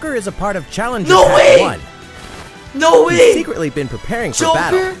 Joker is a part of Challenger No Pack way! 1. No way! He's secretly been preparing for Joker?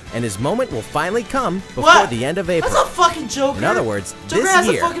 battle, and his moment will finally come before the end of April. That's a fucking Joker. In other words, Joker this has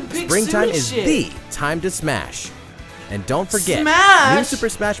a year, fucking big springtime suit is shit. the time to smash. And don't forget, Smash? new Super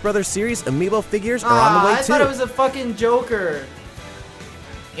Smash Bros. Series amiibo figures are on the way I too. thought it was a fucking Joker.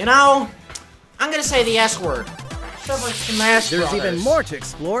 You know, I'm gonna say the S word. Stuff like Smash There's Brothers. even more to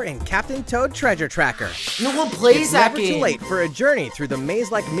explore in Captain Toad Treasure Tracker. No one plays that game. It's never too late for a journey through the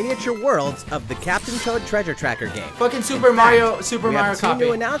maze-like miniature worlds of the Captain Toad Treasure Tracker game. Fucking Super Mario we Mario have 2 copy.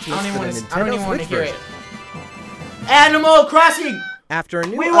 new announcements for the I don't Nintendo even want to Switch hear version. it. Animal Crossing. After a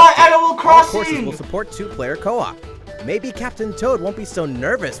new We update, want Animal all Crossing. courses will support 2-player co-op. Maybe Captain Toad won't be so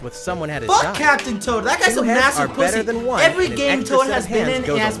nervous with someone at his Fuck side. Captain Toad. That guy's 2 a heads massive are pussy. better than 1, Every and an game extra Toad set has of been hands in,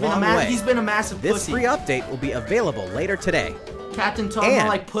 goes he has a been long way. he's been a massive This pussy. free update will be available later today. Captain Toad, And more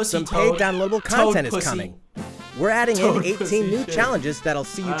like pussy some Toad. paid downloadable Toad content is pussy. coming. We're adding in 18 new challenges that'll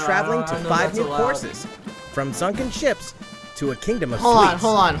see you traveling to 5 new courses, from sunken ships to a kingdom of sweets.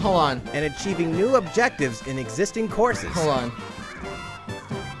 Hold on. And achieving new objectives in existing courses. Hold on.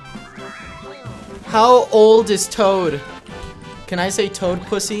 How old is Toad? Can I say Toad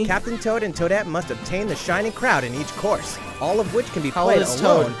pussy? Captain Toad and Toadette must obtain the Shining Crowd in each course, all of which can be played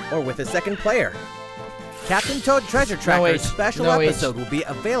alone or with a second player. Captain Toad Treasure Tracker's special episode will be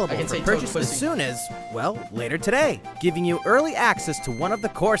available for purchase as soon as, well, later today, giving you early access to one of the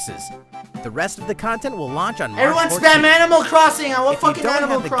courses. The rest of the content will launch on March 14th. Everyone spam Animal Crossing! I want fucking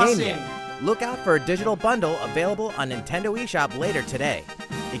Animal Crossing! Look out for a digital bundle available on Nintendo eShop later today.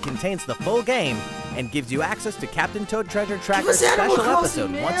 It contains the full game and gives you access to Captain Toad Treasure Tracker's special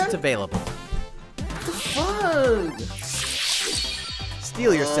episode once it's available. What the fuck?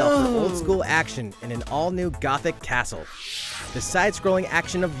 Steel yourself for old school action in an all-new Gothic castle. The side-scrolling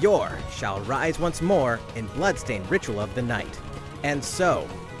action of yore shall rise once more in bloodstained Ritual of the Night. And so,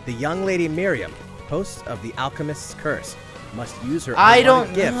 the young lady Miriam, host of the Alchemist's Curse, must use her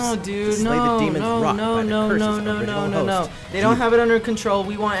unwanted gifts to slay the demons wrought by the curses of original host. They don't have it under control.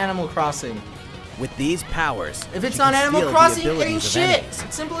 We want Animal Crossing. With these powers, if it's not Animal Crossing, it ain't shit.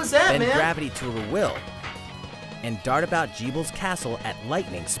 Simple as that, man. Bend gravity to her will, and dart about Jeebel's castle at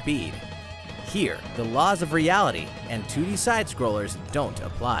lightning speed. Here, the laws of reality and 2D side-scrollers don't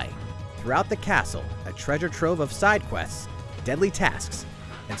apply. Throughout the castle, a treasure trove of side quests, deadly tasks,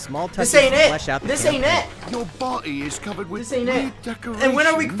 and small touches to flesh out the campaign. This ain't it. Your body is covered with this ain't it. And when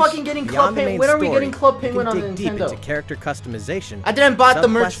are we fucking getting Club Penguin? When are we getting Club Penguin on the Nintendo? Deep into character customization. I didn't buy the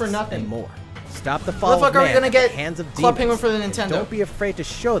merch for nothing. And more. Stop the fall of man are we gonna get hands of Club Penguin for the Nintendo? Don't be afraid to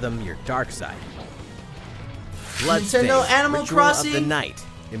show them your dark side. Bloodstained Nintendo Animal Crossing of the Night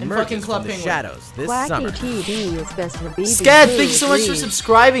and fucking Club from the Penguin. shadows this summer. TV is best to be. Scad, thanks so much for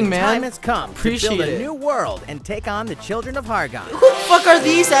subscribing, man. The time has come Appreciate to build a it. new world and take on the children of Hargon. Who the fuck are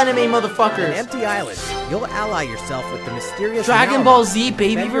these anime motherfuckers? On empty islands, you'll ally yourself with the mysterious Dragon Ball Z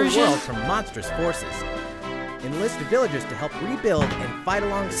baby defend your version? world from monstrous forces. Enlist villagers to help rebuild and fight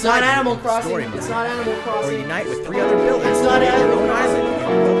alongside It's not you Animal in the Crossing. story It's mode. not Animal Crossing. Or unite with 3 other builders It's not to make your Animal own Crossing.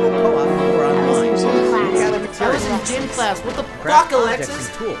 island in local co-op or online. I was in gym class. What the Craft fuck, objects Alexis?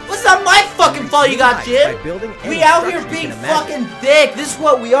 and tools. What's not my fucking fault you got, By Jim? building any We out here structure you being can imagine. fucking thick. This is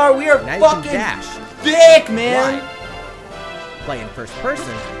what we are. We are Now you can fucking dash, thick, man. fly, play in first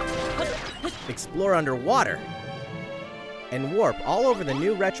person, explore underwater, and warp all over the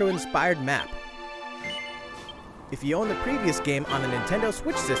new retro-inspired map. If you own the previous game on the Nintendo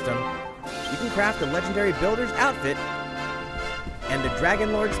Switch system, you can craft a legendary builder's outfit and the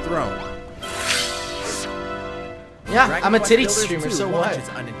Dragon Lord's throne. Yeah, Dragon I'm a Quest titty Builders streamer, 2 so what? launches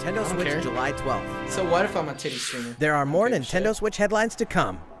on Nintendo Switch care. July 12th. So what if I'm a titty streamer? There are more Nintendo Switch headlines to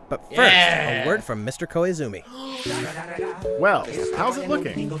come, but first, a word from Mr. Koizumi. Well, how's it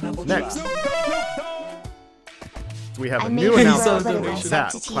looking? Next. We have I a made new a announcement robot for of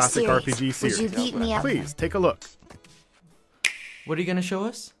that Quackity classic series. RPG Would series. you beat me up? Please, take a look. What are you gonna show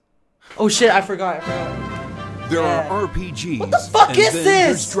us? Oh shit, I forgot. There are RPGs. What the fuck and is then this?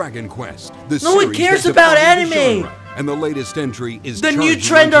 There's Dragon Quest. The No one series cares that about defines the anime. genre. And the latest entry is The new charging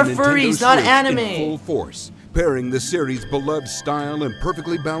trend onto are Nintendo furries, not Switch anime. in full force, pairing the series' beloved style and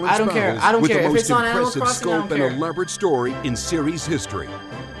perfectly balanced I don't care. battles I don't with care. the If most it's on Animal impressive Crossing, I scope don't and care. elaborate story in series history.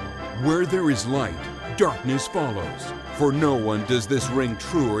 Where there is light, darkness follows. For no one does this ring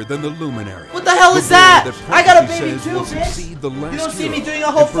truer than the Luminary. What the hell is The that? boy I got a prophecy baby says too, will bitch. succeed the You last don't see me hero doing a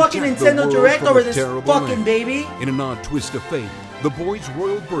whole and fucking protect the Nintendo world Direct from over a this terrible fucking end. baby. In an odd twist of fate, the boy's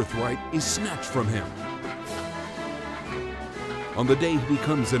royal birthright is snatched from him. On the day he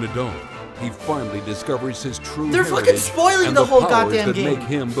becomes an adult, he finally discovers his true They're fucking heritage spoiling and the whole powers goddamn that game. make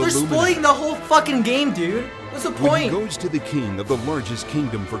him the They're Luminary. spoiling the whole fucking game, dude. What's the When he point? goes to the king of the largest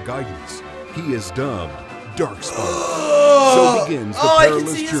kingdom for guidance, he is dubbed Darkspawn. So begins the I can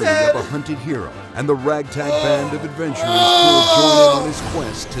perilous see his journey head. of a hunted hero and the ragtag band of adventurers who will join him on his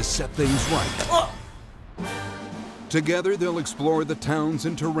quest to set things right. Together they'll explore the towns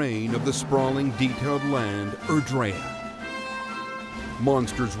and terrain of the sprawling, detailed land, Erdrea.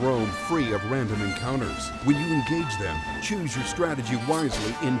 Monsters roam free of random encounters. When you engage them, choose your strategy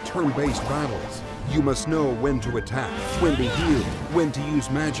wisely in turn-based battles. You must know when to attack, when to heal, when to use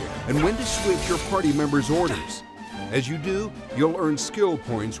magic, and when to switch your party members' orders. As you do, you'll earn skill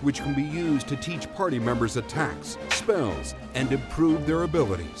points which can be used to teach party members attacks, spells, and improve their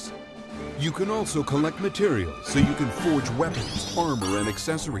abilities. You can also collect materials so you can forge weapons, armor, and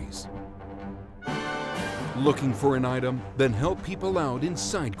accessories. Looking for an item? Then help people out in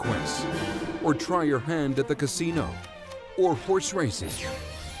side quests. Or try your hand at the casino. Or horse racing.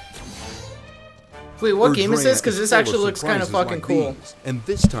 Wait, what game is Erdrea this? Because this full of actually looks kind of surprises fucking like cool. these, and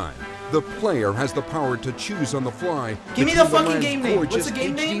this time, the player has the power to choose on the fly. Give me the fucking game name. What's the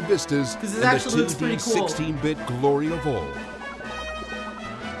game name? Vistas Because and this actually looks pretty cool. 16-bit glory of old.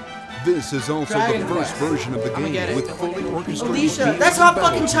 This is also Dragon the first Quest. version of the I'ma get game it. with fully orchestrated. Alicia, that's not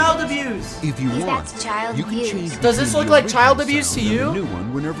fucking child abuse. If you want, That's child you can abuse. change Does this between look the like child original abuse to sound and you? the new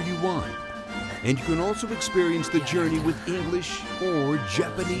one whenever you want. And you can also experience the journey with English or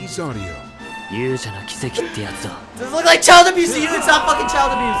Japanese audio. Does this look like child abuse to you? It's not fucking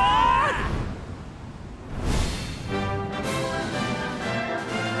child abuse.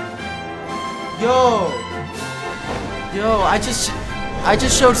 Yo, I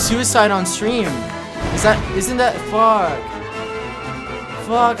just showed Suicide on stream. Isn't that fuck,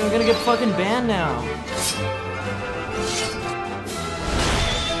 I'm gonna get fucking banned now.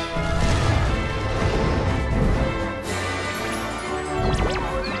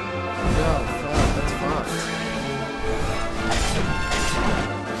 Yo, fuck, that's fucked.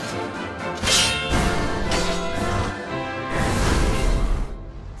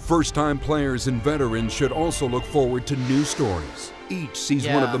 First-time players and veterans should also look forward to new stories. Each sees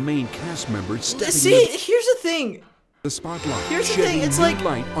one of the main cast members stepping Here's the thing. the spotlight. Here's the thing, it's shedding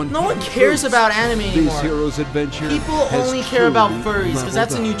like, new light on no one hidden cares truths. about anime anymore. This hero's adventure People has only care about truly furries, because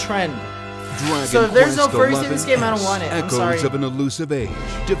that's a new leveled up. trend. Dragon So if there's no Quest furries in this game, I don't want it. I'm Echoes sorry. of an elusive age.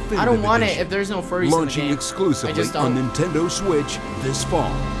 I don't want it Edition. if there's no furries Launching in the game. exclusively I just on don't. Nintendo Switch this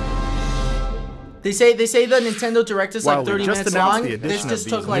fall. They say the Nintendo Direct is While like we 30 just minutes announced long. the This addition just of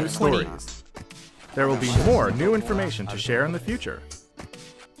took these like new 20. stories, there will be more new information to share in the future.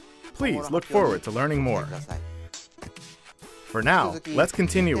 Please look forward to learning more. For now, let's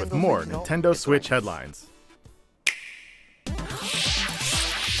continue with more Nintendo Switch headlines.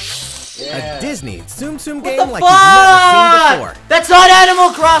 A Disney Tsum Tsum What game the like you've never seen fuck? before. That's not Animal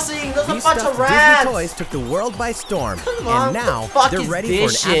Crossing! Those are a These bunch stuffed of rats! Disney toys took the world by storm, Come on, and now what the fuck they're is ready for an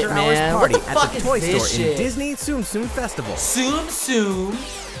this shit, after-hours man? party What the at fuck the is toy this store shit? in Disney Tsum Tsum Festival. Tsum Tsum?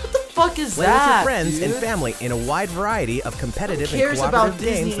 What the fuck is Play that, with your friends dude? and family in a wide variety of competitive Who and cares about cooperative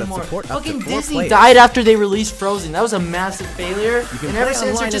Disney games that anymore? support up to Fucking 4 Disney players. died after they released Frozen. That was a massive failure. can And ever play since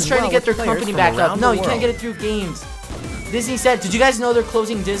they're online just as trying well to get their with players company from back up. around No, the you can't world. get it through games. Disney said, did you guys know they're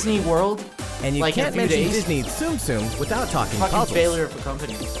closing Disney World? And you like in a can't few mention days? Disney Tsum Tsum without talking Fucking puzzles. failure of a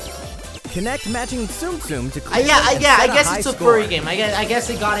company. Connect matching Tsum Tsum to clear Yeah, them and I set guess high it's a score. furry game. I guess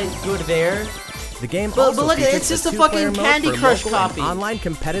they got it good there. The game But also look, features it's just a two-player fucking mode Candy for Crush local and copy. online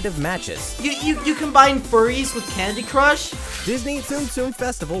competitive matches. You combine furries with Candy Crush? Disney Tsum Tsum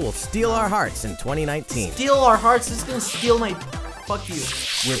Festival will steal our hearts in 2019. Steal our hearts. This is gonna steal my. Fuck you.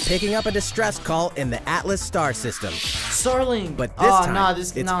 We're picking up a distress call in the Atlas star system. Starling. But this time, nah,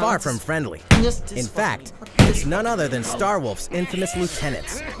 it's far from friendly. In fact, it's none other than Starwolf's infamous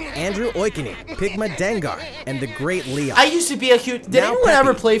lieutenants, Andrew Oikini, Pigma Dengar, and the Great Leon. I used to be a huge. Did Now anyone Peppy,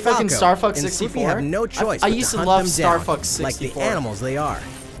 ever play fucking Falco, Star Fox and 64? Soupy have no choice I but used to hunt love them Star down, Fox 64. like the animals they are.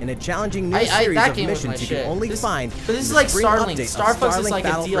 In a challenging new that series of game was my missions you shit. can only find. But this in is the like spring Starlink. update Star of Fox is Starlink like a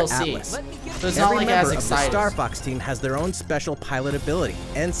Battle for DLC. Atlas. So it's not Every like member as of the exciting. Star Fox team has their own special pilot ability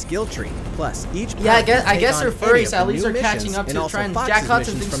and skill tree. Plus, each Yeah, I pilot can guess take they're on any furries. of At the least new they're catching missions up to and also trend. Fox's Jack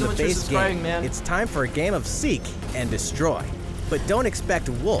Hudson, missions thanks from so the much for base subscribing, game. man. It's time for a game of seek and destroy. But don't expect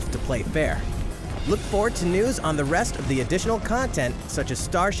Wolf to play fair. Look forward to news on the rest of the additional content, such as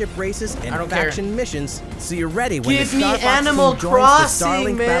starship races and faction missions, so you're ready when Give the me Star Fox Animal team joins the Crossing,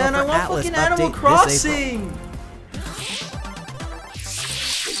 Starlink man! Battle I for want Atlas fucking Animal update Crossing! this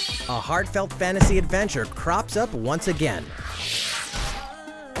April. A heartfelt fantasy adventure crops up once again.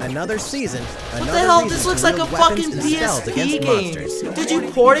 Another season, What another the hell? reason This to looks like a wield weapons fucking and spells PSP against game. monsters. Did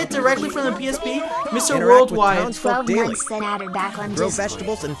you port it directly from the PSP? Mr. Interact Worldwide. with townsfolk daily. months then add her back on Grow Discord.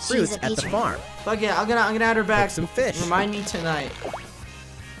 vegetables and She's fruits a at the patron. farm. Fuck yeah, I'm gonna add her back. Cook some fish. Remind me tonight.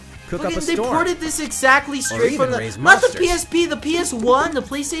 Cook up a They storm. ported this exactly straight even from the raise not the monsters. PSP, the PS1, the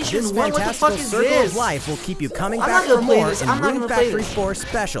PlayStation This 1. What the fantastical fuck is circle this? of life will keep you coming I'm back not gonna for play more this. in I'm not Rune gonna play Factory this. 4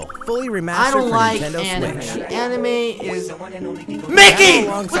 Special, fully remastered I don't for like Nintendo anime. Switch. Anime is Mickey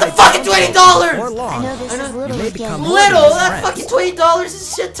with the fucking Or $20. long, I know this is you little may again. become more Little, than that friends. fucking $20 is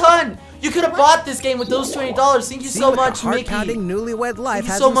a shit ton. You could have bought this game with those $20. Thank you See so what much, the Mickey. heart-pounding newlywed life Thank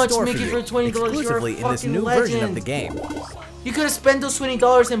you has so in much, store Mickey, for for you, $20. You're a exclusively in this fucking new legend. version of the game. You could have spent those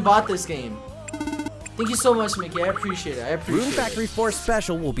 $20 and bought this game. Thank you so much, Mickey. I appreciate it. I appreciate Rune Factory 4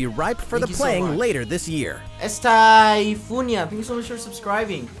 Special will be ripe for Thank the you so playing much. later this year. Estai Funia, thank you so much for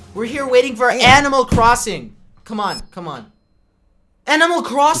subscribing. We're here waiting for Animal Crossing. Come on, come on. Animal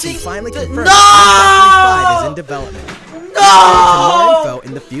Crossing? Finally No! confirmed Rune Factory 5 is in development. No! More info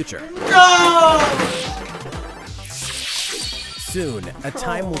in the future. No! Soon, a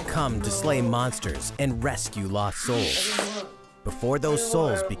time will come to slay monsters and rescue lost souls, before those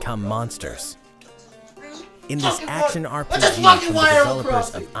souls become monsters. In this action RPG from the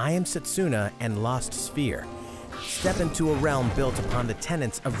developers of I Am Setsuna and Lost Sphere, step into a realm built upon the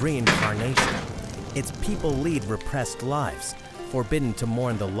tenets of reincarnation. Its people lead repressed lives, forbidden to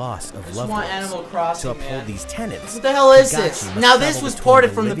mourn the loss of loved ones. Animal Crossing, to uphold these tenets, what the hell is this? Now this was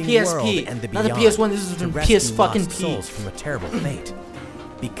ported from the PSP, not the PS1. This is from PS fucking P. Souls from a terrible fate,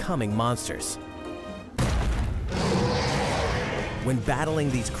 becoming monsters. When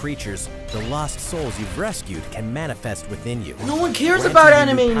battling these creatures, the lost souls you've rescued can manifest within you. No one cares about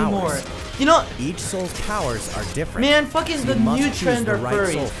anime anymore. You know, each soul's powers are different. Man, fucking the new trend are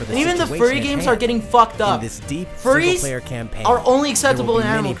furries. And even the furry games are getting fucked up. This deep furries campaign are only acceptable in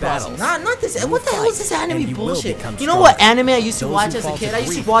Animal Crossing. Not this. What the hell is this anime bullshit? You know what anime I used to watch as a kid? I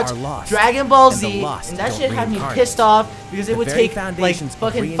used to watch Dragon Ball Z, and that shit had me pissed off because it would take like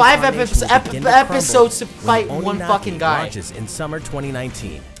fucking 5 episodes to fight one fucking guy. In summer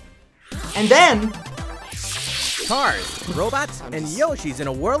 2019. And then cars, robots, and Yoshi's in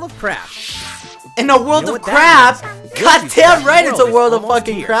a world of crap. In a world of crap? Goddamn right, it's a world of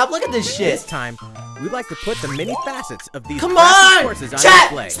fucking crap. Look at this shit. This time, we'd like to put the many facets of these courses on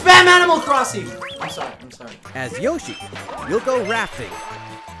chat, display. Spam Animal Crossing. I'm sorry. As Yoshi, you'll go rafting.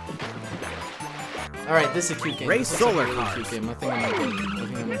 All right, this is a cute game. Race solar cars. Cute game. I think I'm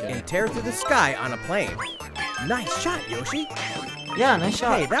gonna get it. And tear through the sky on a plane. Nice shot, Yoshi. Yeah, nice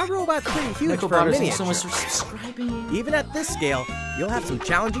shot. Hey, that robot's pretty huge for a miniature. So much for subscribing. Even at this scale, you'll have some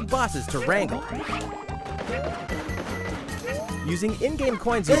challenging bosses to wrangle. Using in-game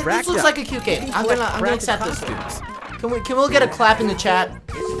coins you've racked up. This looks like a cute game. I'm gonna accept this. Can we get a clap in the chat?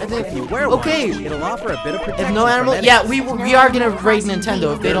 I think if you wear one, it'll offer a bit of protection. If no animal, yeah, we are gonna rate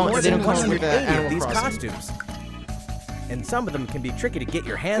Nintendo if they don't come up with these costumes. And some of them can be tricky to get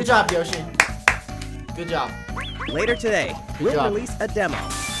your hands on. Good job, Yoshi. Good job. Later today, we'll release a demo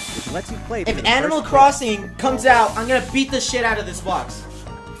which lets you play. If Animal Crossing comes out, I'm gonna beat the shit out of this box.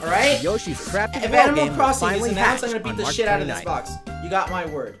 All right? Yoshi's crafted If Animal Crossing is announced, I'm gonna beat the shit out of this box. You got my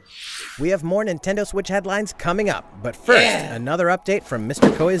word. We have more Nintendo Switch headlines coming up, but first, another update from Mr.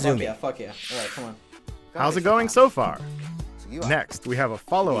 Koizumi. Fuck yeah. All right, come on. How's it going so far? Next, we have a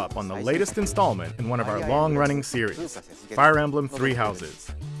follow-up on the latest installment in one of our long-running series, Fire Emblem Three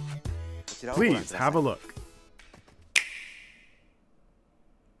Houses. Please have a look.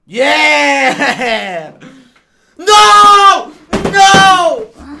 Yeah! No! No!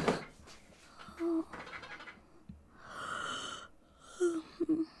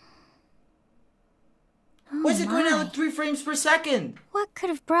 Why is it going out at 3 frames per second? What could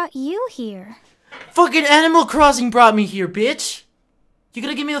have brought you here? Fucking Animal Crossing brought me here, bitch! You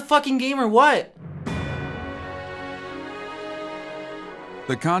gonna give me the fucking game or what?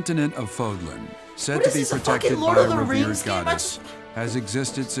 The continent of Fodlan, said to be protected by a revered goddess, has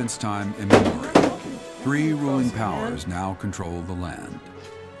existed since time immemorial. 3 ruling powers now control the land.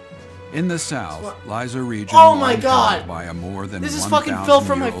 In the south lies a region God by a more than this is fucking Phil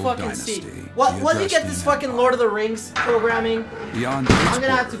from my fucking dynasty. seat. What do you get this fucking Lord of the Rings programming? Beyond I'm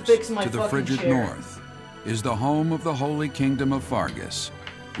gonna have to fix my to the fucking frigid chair. north is the home of the holy kingdom of Fargus,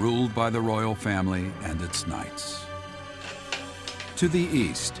 ruled by the royal family and its knights. To the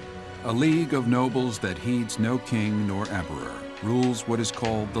east, a league of nobles that heeds no king nor emperor rules what is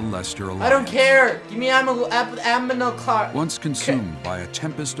called the Leicester Alliance. I don't care. Give me Aminal Once consumed by a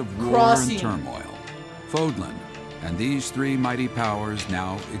tempest of war and turmoil, Fodlan and these 3 mighty powers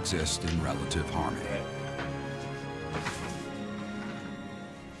now exist in relative harmony.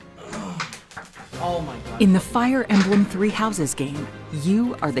 Oh my God. In the Fire Emblem Three Houses game,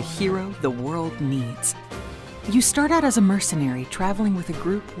 you are the hero the world needs. You start out as a mercenary traveling with a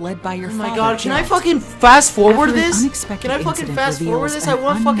group led by your father. Oh my God, can I fucking fast forward this? Can I fucking incident fast forward reveals this? an I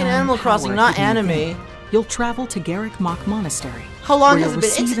want fucking unknown Animal Crossing, power not hidden anime. within. You'll travel to Garrick Mach Monastery. How long where has you'll it been?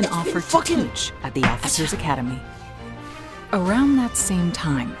 receive It's an offer been to fucking... teach at the Officers' Academy. Around that same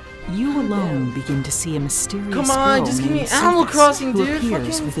time, you alone begin to see a mysterious Come on, girl just give me named Animal Sophus Crossing, who dude.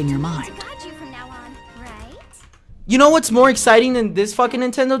 appears Fucking... within your mind. You know what's more exciting than this fucking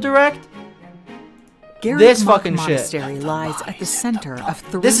Nintendo Direct? Garrick This Mach fucking shit. Monastery lies at the center of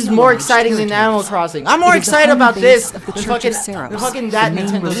 3 This is more large exciting than territories. Animal Crossing. I'm more It is the excited home about base this of the than Church of fucking, Ceros, than fucking the that main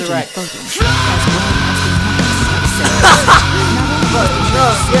Nintendo religion Direct. of Fodlan, as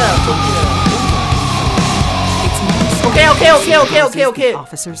well Okay.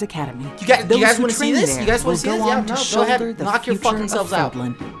 Officers Academy. You guys want to see this? You guys want to see this? Yeah, no, go ahead. Knock your fucking selves out.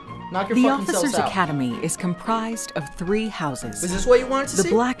 Knock your The fucking Officers selves out. Academy is comprised of 3 houses. Is this what you wanted to the see?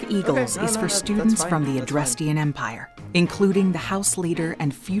 Black Eagles Okay, is for that's students fine. from the That's Adrestian Empire, including the House Leader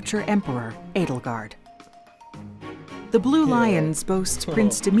and future Emperor, Edelgard. The Blue Lions boasts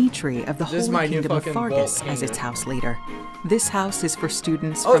Prince Dimitri of the This is my Holy new Kingdom of fucking Fargus Bolt as its hanger. house leader. This house is for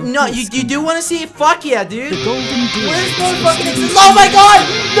students Oh from no, his you do want to see it? Fuck yeah, dude. The Golden Deer. Where's more fucking exist? Oh my god!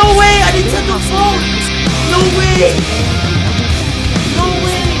 No way! I didn't send the phone! No way! No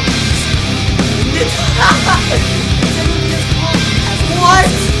way! What?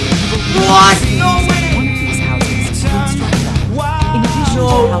 What? No way! One of these houses is constructed. In addition No,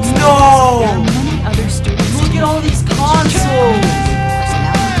 to house no! there are many other students. Look at all these consoles!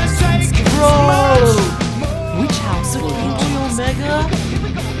 Bro! Which house will you choose? Omega?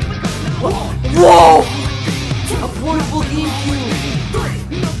 Whoa! A portable GameCube!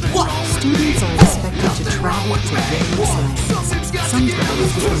 What? Students are expected to travel to various lands, sometimes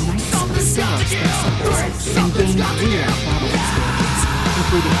with the Knights of Seros themselves, and gain real battle experience,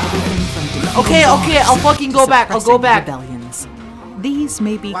 including everything from defeating Okay, I'll bosses fucking to go back, I'll go suppressing back. rebellions. These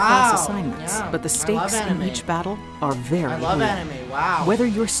may be Wow, class assignments, yeah, but the I love stakes in anime. each battle are very I love real. anime, wow. Whether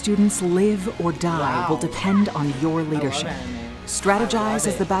your students live or die Wow. will depend on your leadership. Strategize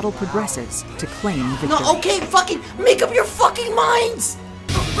as the battle progresses to claim victory. No, okay, fucking make up your fucking minds!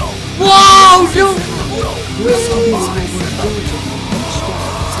 Whoa, dude!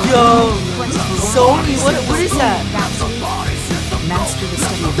 Yo, Sony, what is that? Master the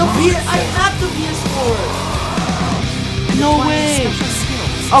study of The magic. I have the PS4! No way!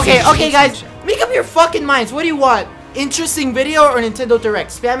 Okay, guys, make up your fucking minds. What do you want? Interesting video or Nintendo Direct?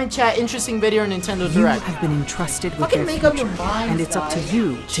 Spam in chat, interesting video or Nintendo You Direct. have been entrusted with Fucking their make up your future, minds, and it's up to guys.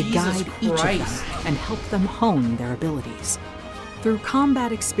 you to Jesus guide each of Christ. them and help them hone their abilities. Through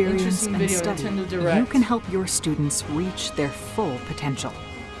combat experience Interesting and video, study, Nintendo Direct. you can help your students reach their full potential.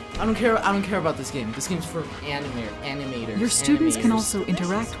 I don't care about this game. This game's for animators. Your students can animators. also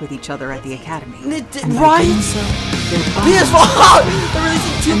interact with each other at the academy. Right? By doing so, their PS4! They're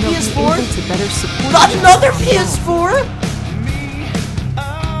releasing 2 and they'll be PS4s? able to better support Another PS4?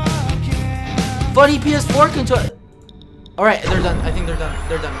 Funny PS4 control. Alright, they're done. I think they're done.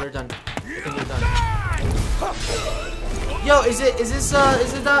 They're done. I think they're done. Yo, is it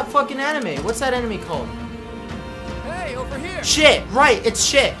that fucking anime? What's that anime called? Hey, over here. Shit, right, it's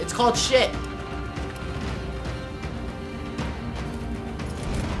shit. It's called shit.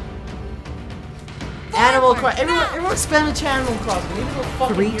 Animal Crossing. Everyone spam the chat Animal Crossing. Leave it the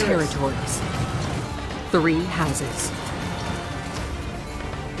fucking 3 heroes. territories, 3 houses,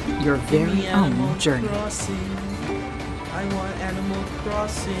 your very own journey. I want Animal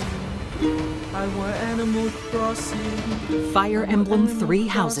Crossing. I want Animal Crossing. Fire Emblem 3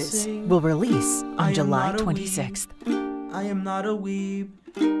 Houses will release I on am July not a 26th. I am not a weeb,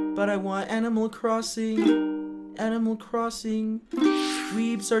 but I want Animal Crossing. Animal Crossing.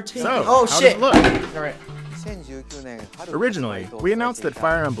 Weebs are taking. So, Oh how shit! does it look? Alright. Originally, we announced that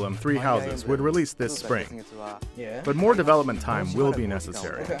Fire Emblem 3 Houses would release this spring, Yeah. but more development time will be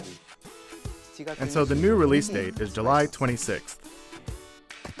necessary. Okay. And so the new release date is July 26th.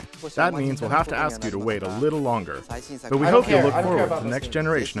 That means we'll have to ask you to wait a little longer, but we I don't hope you'll care. look I don't care forward about to the this next game.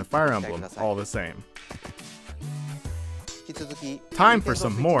 generation of Fire Emblem all the same. Time for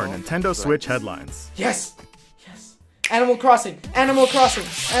some more Nintendo Switch headlines. Yes! Yes! Animal Crossing! Animal Crossing!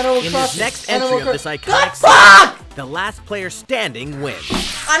 Animal In Crossing! this next Animal entry of this God, iconic fuck! series, the last player standing wins.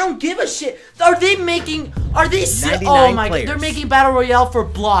 I don't give a shit. Are they making? Are they? 99 Oh my players. god! They're making battle royale for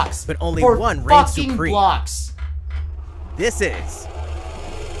blocks. But only for one reigns fucking supreme. blocks. This is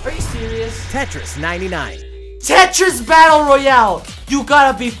Are you serious? Tetris 99. Tetris battle royale. You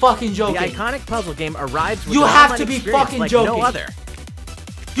gotta be fucking The joking. iconic puzzle game arrives with You an have online to be experience fucking like joking. no other.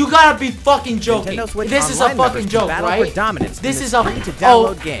 You gotta be fucking joking. Nintendo Switch This is a Online fucking members joke, can battle right? for dominance in This this is a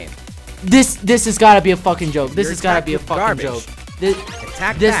free-to-download game. This has gotta be a fucking joke. This You're has gotta be a attacked with fucking garbage. joke. This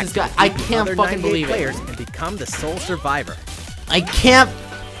Attack this back has to got. I defeat the can't other fucking 98 believe players it. and become the sole survivor. I can't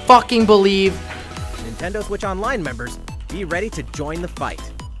fucking believe. Nintendo Switch Online members, be ready to join the fight.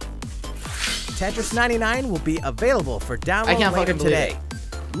 Tetris 99 will be available for download I can't later fucking believe today.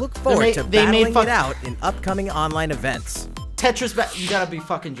 Look forward to they made battling it out in upcoming online events. Tetris. You gotta be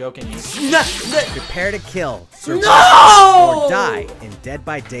fucking joking me. Prepare to kill, survive, No! or die in Dead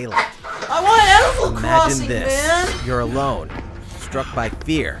by Daylight. I want Animal Imagine Crossing, this: man. you're alone, struck by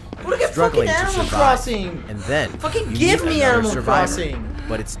fear, Look at struggling fucking to Animal survive, Crossing. and then Fucking you give meet me another Animal survivor. Crossing.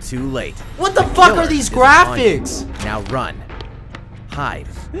 But it's too late. What the The fuck are killer these is upon you. graphics? Now run. hide,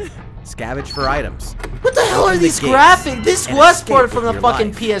 scavenge for items. What the hell are these graphics? This was ported from the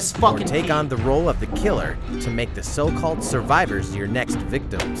fucking PS fucking. Or take on the role of the killer to make the so-called survivors your next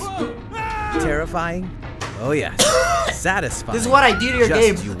victims. Terrifying? Oh yes. Satisfying. This is what I do to your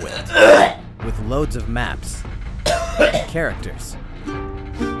game. You will. With loads of maps, characters,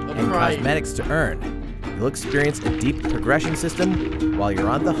 and cosmetics to earn. You'll experience a deep progression system while you're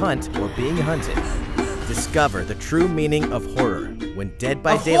on the hunt or being hunted. Discover the true meaning of horror when Dead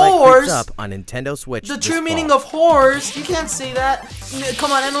by Daylight picks up on Nintendo Switch. The true meaning of horrors? You can't say that.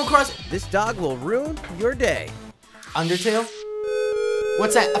 Come on, Animal Crossing. This dog will ruin your day. Undertale?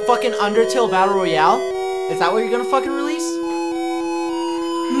 What's that? A fucking Undertale Battle Royale? Is that what you're gonna fucking release?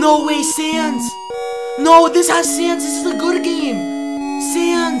 No way, Sans! No, this has Sans. This is a good game.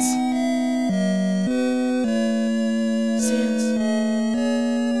 Sans.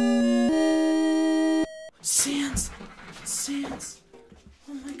 Sans.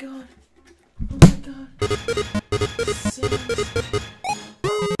 Oh my god. Oh my god. Sans.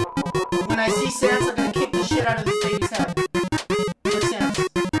 When I see Sans, I'm gonna kick the shit out of this baby's head. Where's Sans?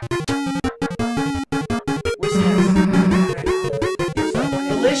 Where's Sans?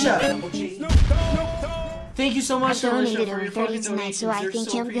 Alicia! Thank you so much, I Alicia, donated for your over 30 fucking tonight, donations. so I They're think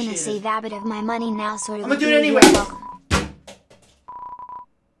so I'm gonna appreciated. save a bit of my money now, sort of. I'm gonna do it anyway.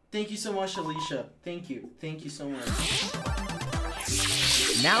 Thank you so much, Alicia. Thank you. Thank you so much.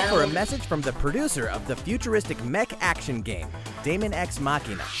 Now for a message from the producer of the futuristic mech action game, Daemon X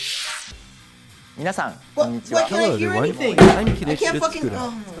Machina. What? Why can't I hear anything? I'm I Kirish can't fucking.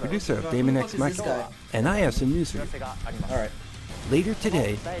 Yutsukuda, producer of Daemon X Machina, and I have some news for you. Alright. Later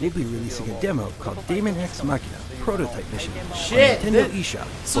today, they'll be releasing a demo called Daemon X Machina Prototype Mission Shit, on Nintendo eShop.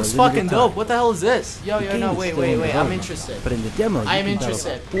 This looks fucking dope. What the hell is this? Yo, no, wait. I'm interested. But in the demo, I am you can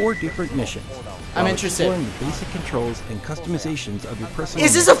interested. battle 4 different missions. I'm while interested. exploring the basic controls and customizations of your personal.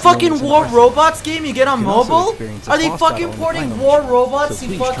 Is this a fucking War Robots game you get on mobile? Are they fucking porting War Robots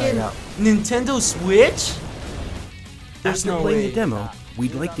to fucking Nintendo Switch? There's After no playing way. the demo,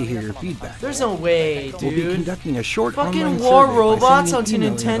 we'd like to hear your feedback. There's no way, We'll be dude. conducting a short Fucking online War survey Robots by onto sending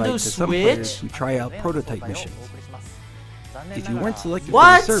an email Nintendo invite to some players Switch? who try out prototype missions. If you weren't selected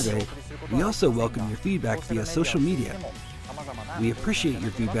What? for the survey, we also welcome your feedback via social media. We appreciate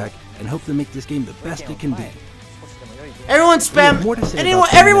your feedback and hope to make this game the best it can be. Everyone spam.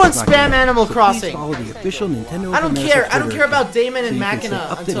 Everyone spam Animal so Crossing. Please follow the official Nintendo I don't of America care. I don't Twitter care about account Daemon so and you can stay Machina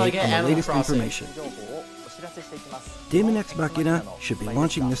up to until I date get on the Animal latest Crossing. information. Daemon X Machina should be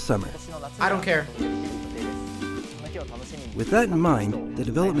launching this summer. I don't care. With that in mind, the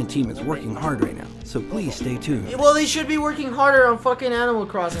development team is working hard right now, so please stay tuned. Well, they should be working harder on fucking Animal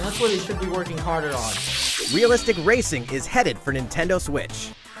Crossing. That's what they should be working harder on. Realistic racing is headed for Nintendo Switch.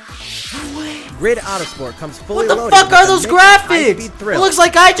 Grid Autosport comes fully What the loaded. fuck are those graphics? It looks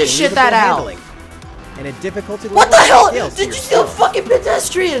like I just shit that out. And a difficulty What the level hell? scales to Did you your steal skill. fucking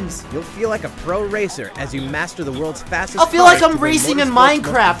pedestrians? You'll feel like a pro racer as you master the world's fastest I'll feel like cars I'm to win racing in motorsport's most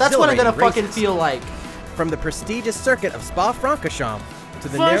Minecraft. That's what I'm gonna exhilarating fucking races. feel like. From the prestigious circuit of Spa-Francorchamps to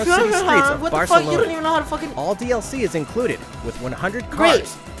the narrow city streets of What the fuck? Barcelona. You don't even know how to fucking. All DLC is included with 100 Great.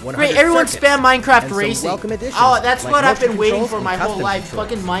 cars, 100 Great, everyone circuits, spam Minecraft and some racing. welcome additions Oh, that's like what I've motion been waiting controls for and my whole custom life. controls.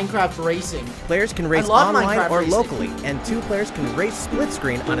 Fucking Minecraft racing. Players can race love online Minecraft or racing. locally, and 2 players can race split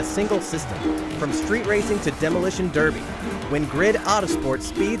screen on a single system. From street racing to demolition derby, when Grid Autosport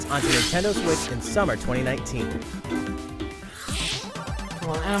speeds onto Nintendo Switch in summer 2019. Come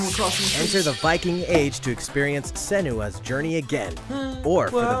on, Animal Crossing. Enter the Viking Age to experience Senua's journey again, or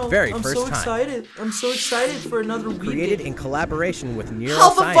for the very I'm first so time. excited. I'm so excited for another week. Created in collaboration with neuroscientists. How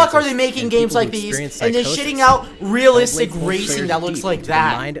the fuck are they making and games people like who these experience and then psychosis. shitting out realistic Hellblade pulls racing players that looks deep like into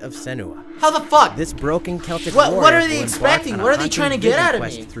that? The mind of Senua. How the fuck? This broken Celtic What warrior are they will embark expecting? on a What are they haunting trying to get vision out of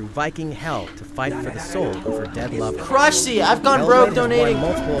quest me? Through Viking hell to fight for the soul of her dead lover. Crushy, I've gone Hellblade broke has donating.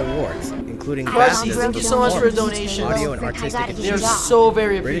 won multiple awards, including Crushy, Best as thank a you so much for a Performance, donation. Audio and artistic They're achievement. so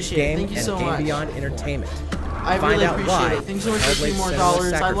very British appreciated. Game Thank you and so Game much. Beyond Entertainment. I Find really out appreciate why it. Thanks so much for a few Hellblade more Senua's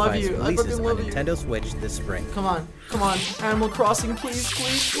dollars. I love Sacrifice you. I releases fucking on love you. Nintendo Switch this spring. Come on, come on. Animal Crossing, please,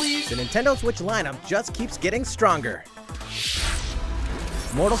 please, please. The Nintendo Switch lineup just keeps getting stronger.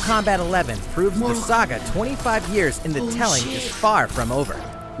 Mortal Kombat 11 proves the saga 25 years in the telling is far from over.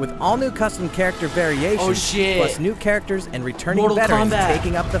 With all new custom character variations, plus new characters and returning Mortal veterans Kombat.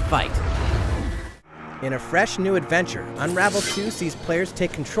 taking up the fight. In a fresh new adventure, Unravel 2 sees players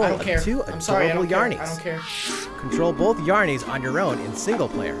take control I don't of care. 2 I'm sorry, I adorable don't care. Yarnies. I don't care. Control both Yarnies on your own in single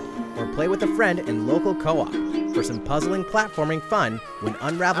player, or play with a friend in local co-op for some puzzling platforming fun when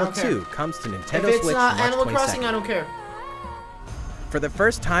Unravel I don't care. 2 comes to If Nintendo it's Switch not March Animal 22nd. Crossing, I don't care. For the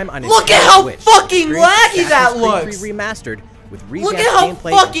first time on Look Nintendo at how Switch, fucking experience laggy that Assassin's Creed looks! 3 Remastered with Look revamped at how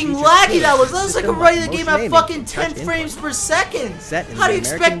gameplay fucking and features laggy tailored that was. to That was like system I'm writing the motion game at aiming fucking and 10 touch frames per second. Set in How do you the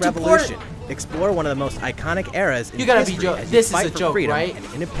expect American to port Revolution, explore one of the most iconic eras in You gotta be history joking. as you This is fight a for joke, freedom right? and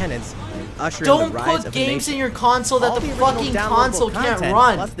independence and usher in Don't the rise put of games the in nation. your console that All the original fucking downloadable console can't content,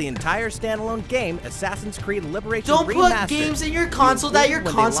 run. Plus the entire standalone game, Assassin's Creed Liberation Don't put Remastered, games in your will be console that your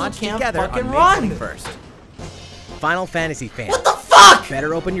included when they console launch can't together fucking on May run. 21st. Final Fantasy fans. What the fuck?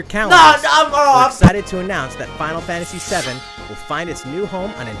 Better open your calendars. I'm We're excited to announce that Final Fantasy VII will find its new home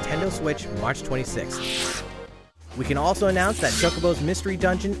on Nintendo Switch March 26th. We can also announce that Chocobo's Mystery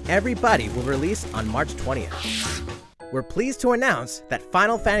Dungeon Everybody will release on March 20th. We're pleased to announce that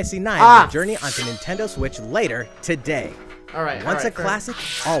Final Fantasy IX will journey onto Nintendo Switch later today. Alright, Once a classic,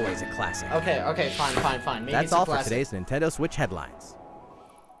 always a classic. Okay, fine. Maybe That's it's a all for classic. today's Nintendo Switch headlines.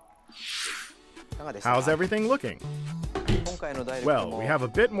 How's everything looking? Well, we have a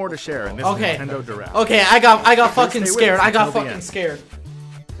bit more to share in this Okay. Nintendo Direct. Okay, I got fucking Stay with scared. us I got until the fucking end. scared.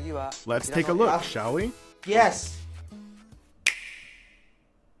 Let's take a look, shall we? Yes.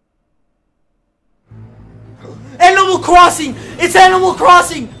 Animal Crossing! It's Animal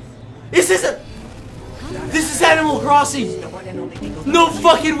Crossing! This is Animal Crossing! No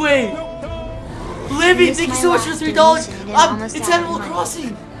fucking way! Libby, thank you so much for $3. It's Animal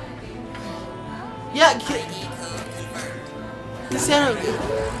Crossing! Yeah, it's Animal...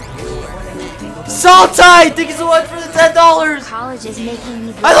 Saltide! Thank you so much for the $10! College is making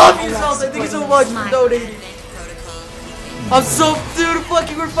me I love you, Saltide! Thank you so much for donating! I'm so... Dude,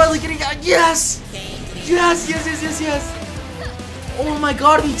 fucking, we're finally getting out! Yes! Yes! Oh my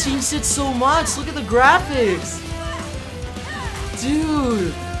god, we changed it so much! Look at the graphics!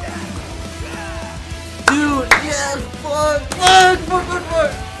 Dude! Yes! Fuck!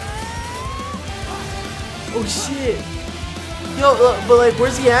 Oh shit! Yo, but like,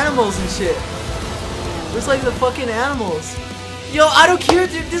 where's the animals and shit? Where's like the fucking animals? Yo, I don't care,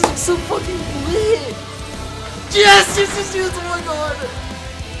 dude. This looks so fucking lit. Yes! Oh my god!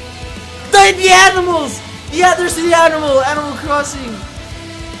 The animals! Yeah, there's the Animal Crossing.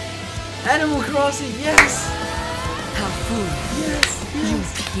 Animal Crossing, yes. How foolish. Yes. You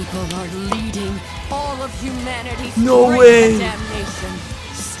people are leading all of humanity No straight way. to damnation.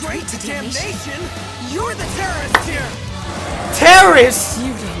 Straight to damnation? You're the terrorist here! Terrorists?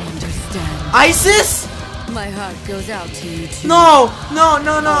 You don't understand. ISIS? My heart goes out to you too. No!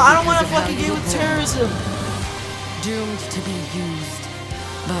 I don't want to fucking game with terrorism. Doomed to be used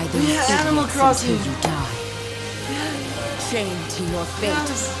by those Animal idiots Crossing. until you die. Chained to your fate.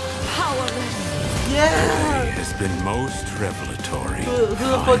 Powerless. Yeah. It has been most revelatory. Who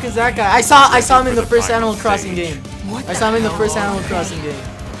the fuck is that guy? I saw him in the first Animal Crossing game. I saw him in the first Animal Crossing game.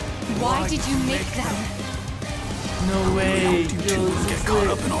 Why did you make them? No way. You two will get caught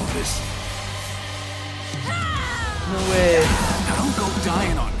up in all this. No way. Now don't go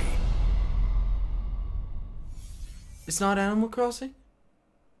dying on me. It's not Animal Crossing?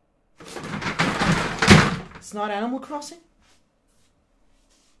 It's not Animal Crossing?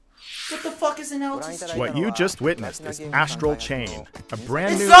 What the fuck is an LTC? What you just witnessed is Astral Chain, a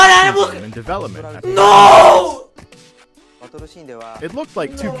brand new not Animal- game in development at the No! It looked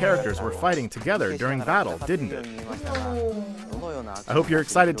like two characters were fighting together during battle, didn't it? I hope you're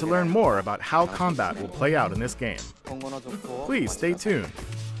excited to learn more about how combat will play out in this game. Please stay tuned.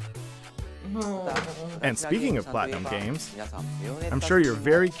 And speaking of Platinum Games, I'm sure you're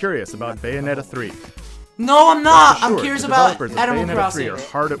very curious about Bayonetta 3. No, I'm not. For I'm sure, curious the about developers of Animal Bayonetta 3 Crossing.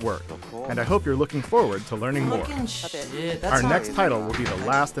 are hard at work, and I hope you're looking forward to learning more. Fucking shit. That's Our not, next title will be the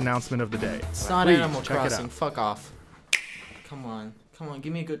last announcement of the day. It's not Please Animal check it Crossing. out. Fuck off. Come on,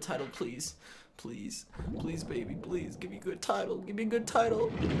 give me a good title, please. Please, baby, please. Give me a good title. Please.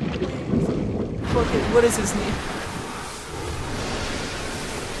 Fucking, what is his name?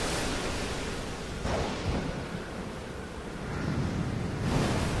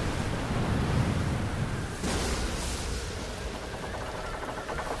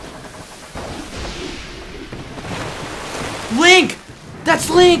 Link!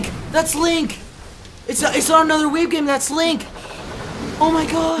 That's Link! It's not another wave game, that's Link! Oh my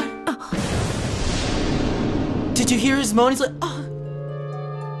god! Did you hear his moan? He's like, oh.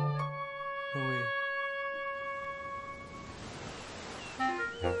 No way.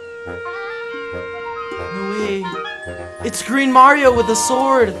 No way. It's Green Mario with a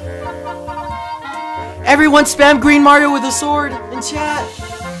sword! Everyone spam Green Mario with a sword in chat!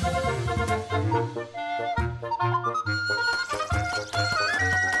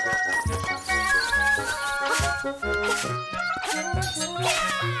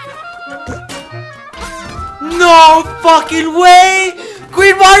 No fucking way!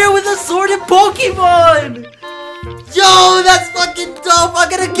 Green Mario with a sword in Pokemon! Yo, that's fucking dope! I'm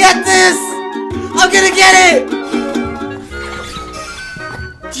gonna get this! I'm gonna get it!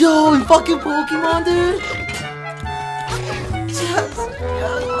 Yo, fucking Pokemon, dude! Yes! Yes!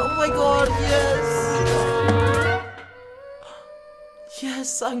 Oh my god, yes!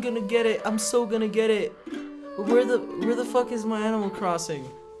 Yes, I'm gonna get it. I'm so gonna get it. But where the fuck is my Animal Crossing?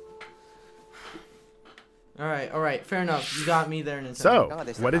 Alright, fair enough. You got me there, Nintendo. So,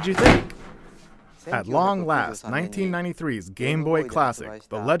 what did you think? At long last, 1993's Game Boy Classic,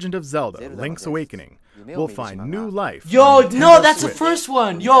 The Legend of Zelda: Link's Awakening, will find new life. Yo, no, that's the first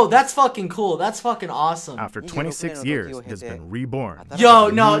one. Yo, that's fucking cool. That's fucking awesome. After 26 years, it has been reborn. Yo,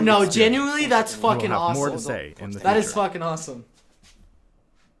 no, genuinely, that's fucking awesome. We'll have more to say in the future. That is fucking awesome.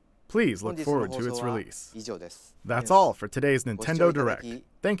 Please look forward to its release. That's all for today's Nintendo Direct.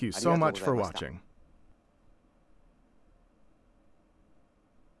 Thank you so much for watching.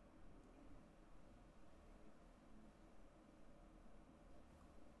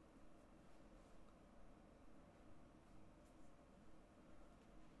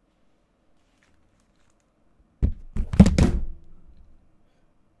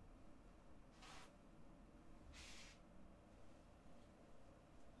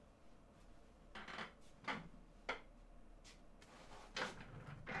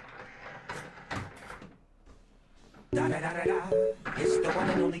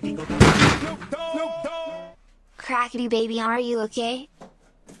 Quackity baby, are you okay?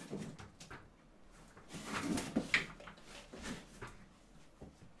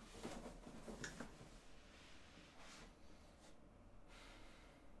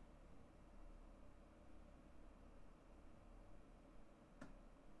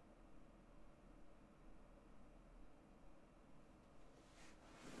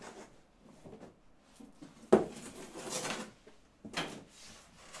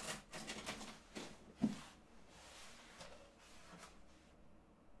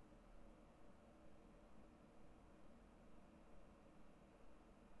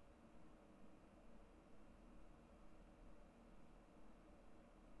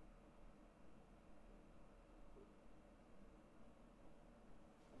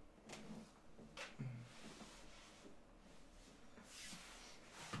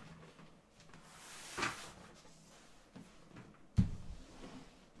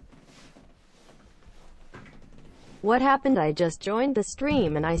 What happened? I just joined the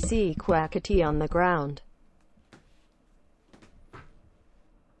stream and I see Quackity on the ground.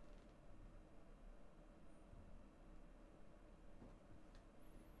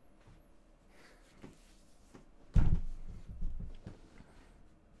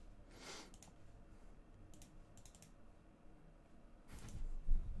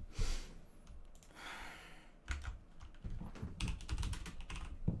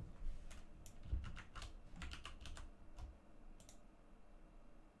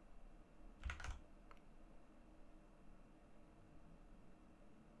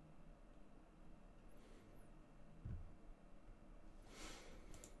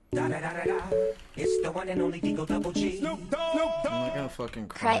 It's the one and only Digo Double G. I'm not gonna fucking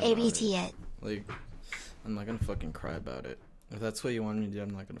cry ABT it. Like, I'm not gonna fucking cry about it. If that's what you want me to do, I'm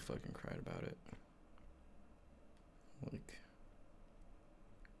not gonna fucking cry about it. Like,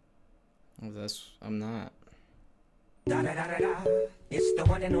 if that's, I'm not. It's the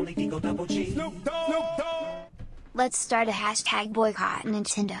one and only Digo Double G. Let's start a hashtag boycott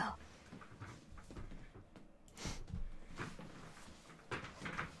Nintendo.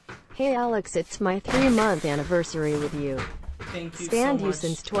 Hey Alex, it's my 3-month anniversary with you. Thank you Stand so you much.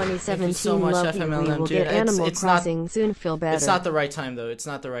 Since 2017. You so much, love you. We will get Animal Crossing soon. Feel better. It's not the right time though. It's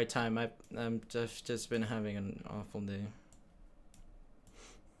not the right time. I'm just been having an awful day.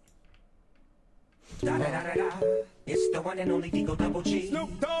 It's the one and only Digo Double G.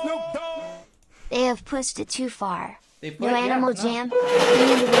 They have pushed it too far. They No Animal Jam.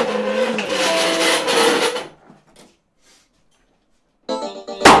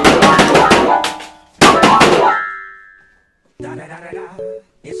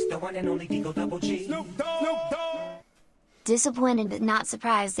 It's the one and only Digo Double G. Disappointed but not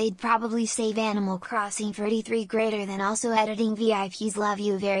surprised. They'd probably save Animal Crossing for E3 greater than also editing VIPs. Love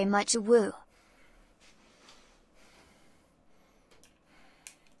you very much. Woo.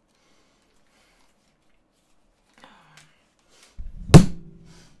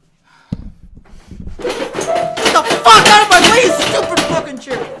 Get the fuck out of my way, you stupid fucking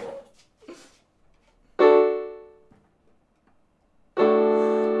chair!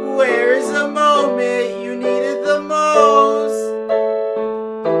 Where's the moment you needed the most?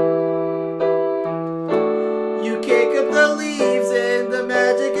 You kick up the leaves and the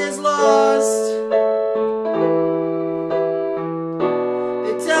magic is lost.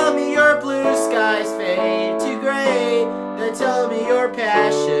 blue skies fade to gray. They tell me your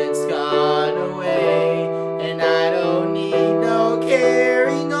passion's gone away, and I don't need no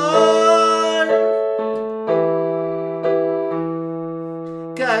carrying on.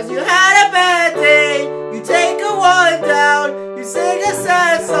 'Cause you had a bad day, you take a one down, you sing a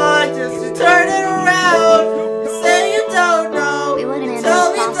sad song just to turn it around. You say you don't know, you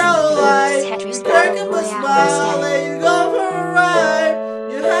tell me don't lie, you perk up a smile and you go for a ride.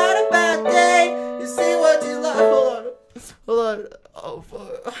 You had a bad day, you see what you like. Hold on, oh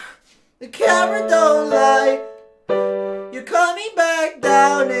fuck. The camera don't lie, you're coming back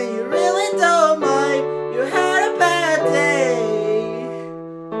down and you really don't mind. You had a bad day.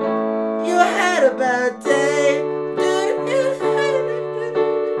 You had a bad day.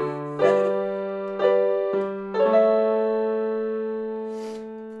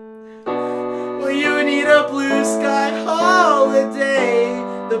 Well, you need a blue sky holiday.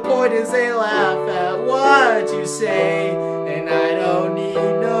 The point is they laugh at what you say, and I don't need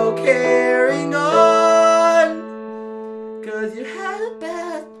no carrying on. 'Cause you had a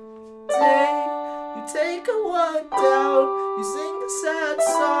bad day. You take a one down, you sing a sad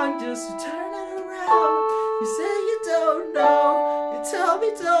song just to turn it around. You say you don't know, you tell me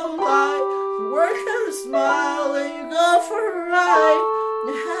don't lie. You work out a smile and you go for a ride.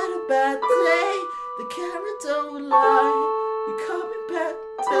 You had a bad day, the camera don't lie. You're coming back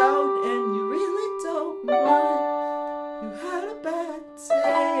down and you really don't mind. You had a bad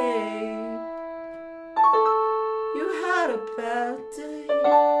day. You had a bad day.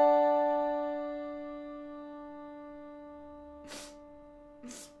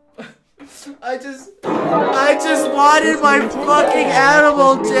 I just wanted my fucking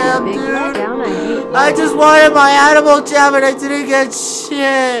Animal Jam, dude. I just wanted my Animal Jam and I didn't get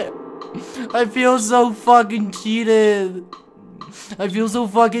shit. I feel so fucking cheated. I feel so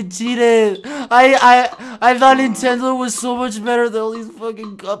fucking cheated. I thought Nintendo was so much better than all these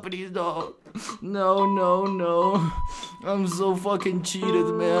fucking companies. No. I'm so fucking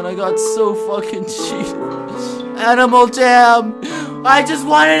cheated, man. I got so fucking cheated. Animal Jam. I just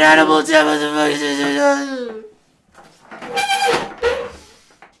wanted Animal Jam.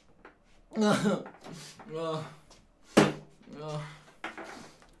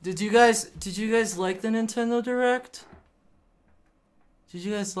 Did you guys like the Nintendo Direct? Did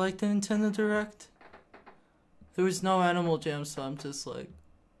you guys like the Nintendo Direct? There was no Animal Jam, so I'm just like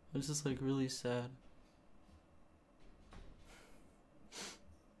really sad.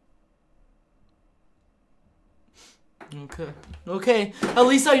 Okay. At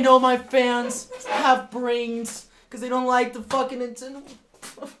least I know my fans have brains, because they don't like the fucking Nintendo.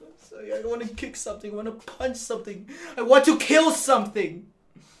 So I want to kick something. I want to punch something. I want to kill something.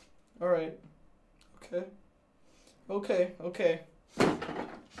 Alright. Okay.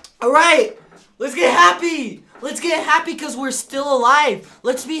 Alright! Let's get happy! Let's get happy because we're still alive.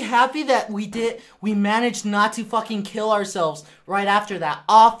 Let's be happy that we managed not to fucking kill ourselves right after that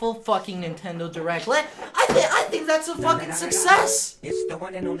awful fucking Nintendo Direct. I think that's a fucking success.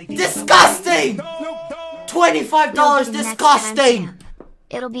 Disgusting! $25, disgusting!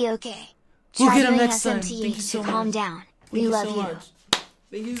 It'll be okay. We'll Try get him doing next time. SMT Thank you so to much. calm down. Thank We you love so you. much.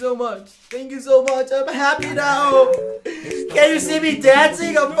 Thank you so much. Thank you so much. I'm happy now. Can you see me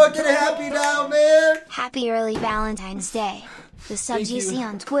dancing? I'm fucking happy now, man. Happy early Valentine's Day. The subs you see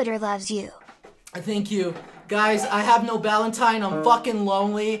on Twitter loves you. Thank you. Guys, I have no Valentine. I'm fucking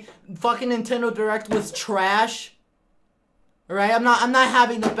lonely. Fucking Nintendo Direct was trash. Alright, I'm not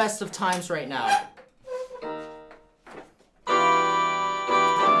having the best of times right now.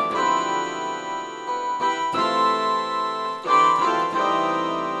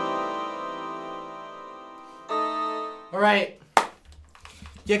 Alright.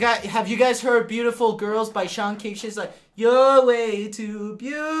 Have you guys heard Beautiful Girls by Sean Kingston? She's like, you're way too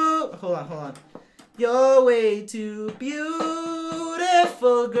beautiful. Hold on. You're way too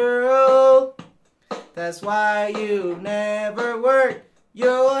beautiful, girl. That's why you never work.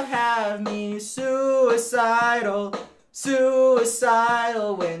 You'll have me suicidal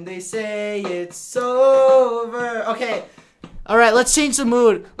when they say it's over. Okay. Alright, let's change the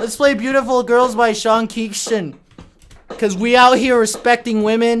mood. Let's play Beautiful Girls by Sean Kingston. Because we out here respecting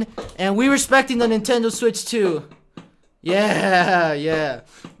women, and we respecting the Nintendo Switch too. Yeah.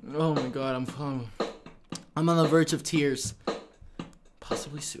 Oh my god, I'm on the verge of tears.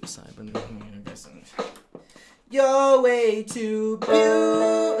 Possibly suicide, but I guess you're way too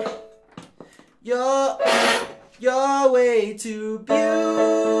beautiful. You're way too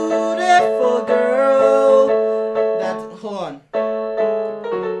beautiful, girl. Hold on.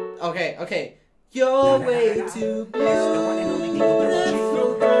 Okay. You're way too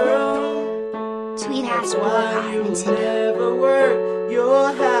beautiful, girl. That's why you never work.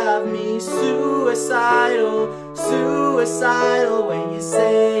 You'll have me suicidal, suicidal when you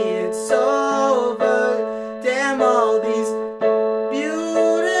say it's over. Damn all these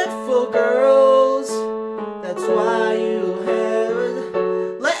beautiful girls. That's why you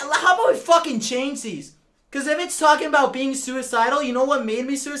have. How about we fucking change these? Because if it's talking about being suicidal, you know what made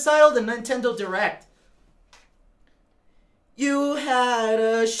me suicidal? The Nintendo Direct. You had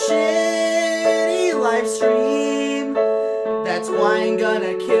a shitty live stream. That's why I'm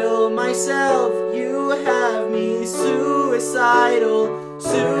gonna kill myself. You have me suicidal,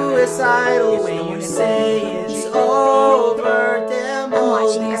 suicidal when you say it's over. Damn all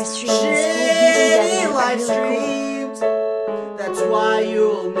these shitty live streams. That's why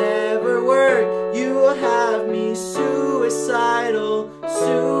you'll never work. You have me suicidal,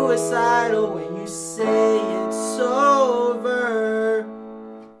 suicidal when you say it's over.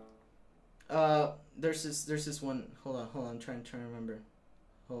 There's this one. Hold on, I'm trying to remember.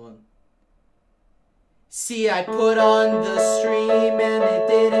 Hold on. See, I put on the stream and it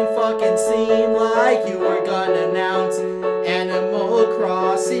didn't fucking seem like you were gonna announce Animal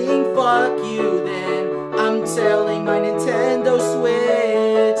Crossing. Fuck you then. I'm selling my Nintendo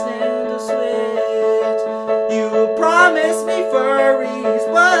Switch. Nintendo Switch. You promised me furries,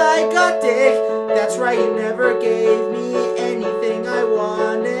 but I got dick. That's right, you never gave me anything I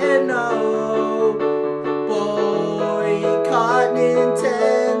wanted. No. Boycott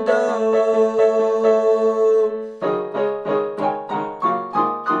Nintendo.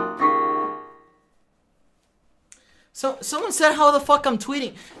 So, someone said how the fuck I'm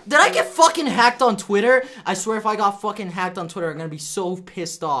tweeting. Did I get fucking hacked on Twitter? I swear if I got fucking hacked on Twitter, I'm gonna be so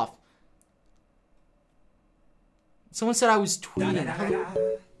pissed off. Someone said I was tweeting.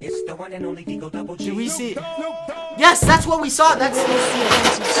 It's the one and only Digo Double G. Did we see? Yes, that's what we saw. That's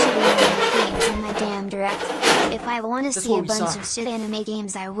on my damn Direct. If I want to see a bunch of shit anime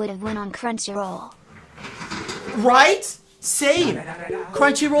games, I would have went on Crunchyroll. Right? Same.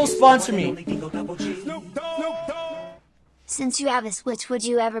 Crunchyroll sponsor me. Since you have a Switch, would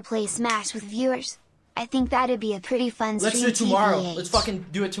you ever play Smash with viewers? I think that'd be a pretty fun stream. Let's do it tomorrow. TBH. Let's fucking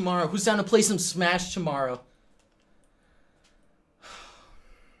do it tomorrow. Who's down to play some Smash tomorrow?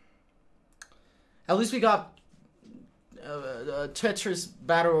 At least we got Tetris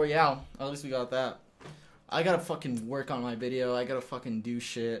Battle Royale. At least we got that. I gotta fucking work on my video. I gotta fucking do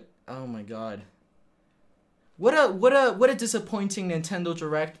shit. Oh my god. What a disappointing Nintendo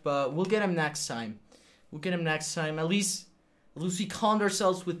Direct, but we'll get him next time. We'll get him next time. At least we calmed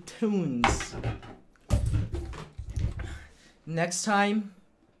ourselves with tunes. Next time,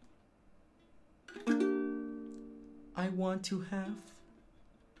 I want to have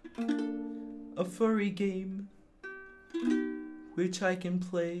a furry game which I can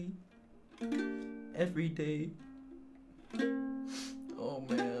play every day. Oh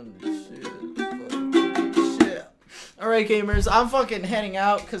man, shit. Alright gamers, I'm fucking heading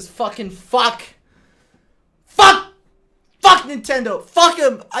out cause fuck Nintendo, fuck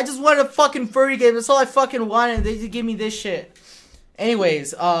them. I just wanted a fucking furry game, that's all I fucking wanted. They just give me this shit.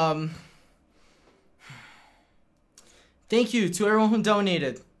 Anyways, thank you to everyone who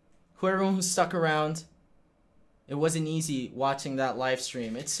donated. Everyone who stuck around. It wasn't easy watching that live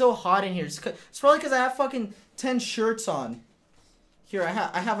stream. It's so hot in here. It's probably because I have fucking 10 shirts on. Here, I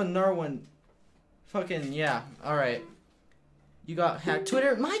have another one. Fucking, yeah. Alright. You got hacked.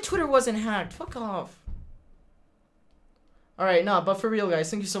 Twitter? My Twitter wasn't hacked. Fuck off. Alright, no, but for real, guys,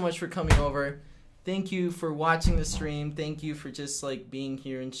 thank you so much for coming over. Thank you for watching the stream. Thank you for just, like, being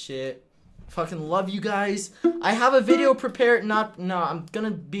here and shit. Fucking love you guys. I have a video prepared. I'm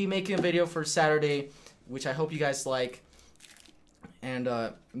gonna be making a video for Saturday, which I hope you guys like. And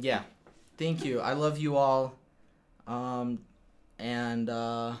yeah, thank you. I love you all. We'll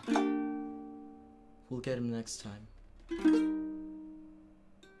get him next time.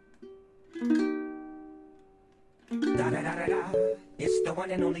 It's the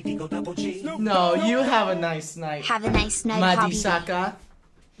one and only Digo Double G. No, you have a nice night. Have a nice night, Madisaka.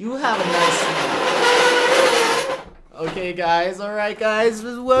 You have a nice night. Okay, guys. Alright, guys.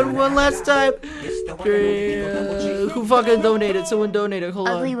 One last time. Who fucking donated? Someone donated. Hold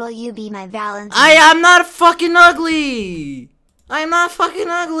on. Ugly, will you be my Valentine? I am not fucking ugly. I am not fucking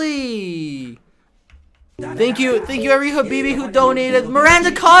ugly. Thank you, every Habibi who donated.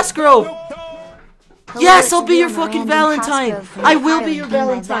 Miranda Cosgrove. Yes, I'll be your fucking Valentine. I will be your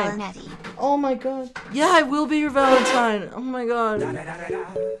Valentine. Oh my god. Yeah, I will be your Valentine. Oh my god.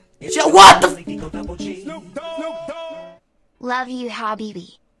 What the Love you,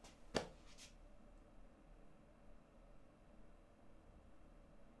 Habibi.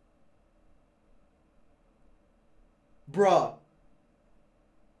 Bruh.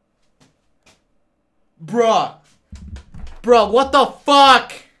 Bruh. Bruh, what the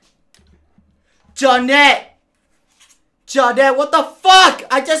fuck? Jeanette, what the fuck?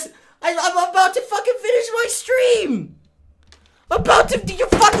 I'm about to fucking finish my stream.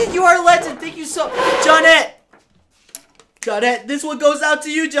 You are a legend. Thank you so, Jeanette, this one goes out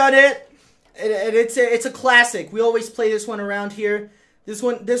to you, Jeanette. And it's a classic. We always play this one around here. This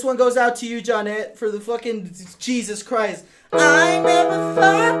one goes out to you, Jeanette, for the fucking Jesus Christ. I never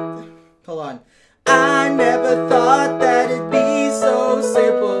thought. Hold on. I never thought that it'd be so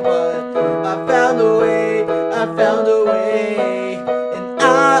simple, but I found a way, and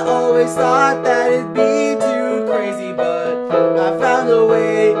I always thought that it'd be too crazy, but I found a way,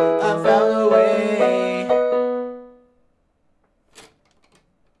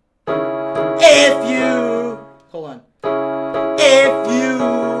 If you, hold on,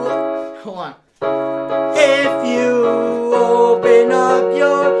 if you open up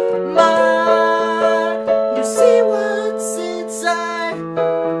your mind, you see what's inside.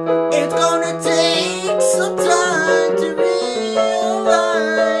 It's gonna take some time to realign,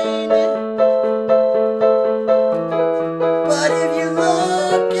 but if you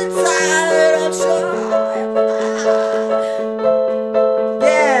look inside, I'm sure,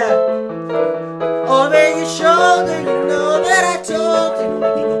 yeah, over your shoulder, you know that I told you.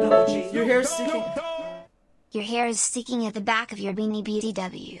 Your hair's sticking. Your hair is sticking at the back of your beanie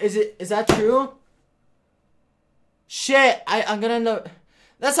BTW. Is that true? Shit, I'm gonna know.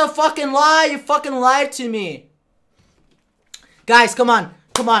 That's a fucking lie. You fucking lied to me. Guys, come on.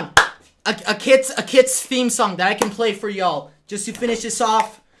 A kid's theme song that I can play for y'all. Just to finish this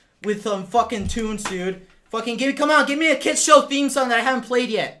off with some fucking tunes, dude. Fucking give me a kids show theme song that I haven't played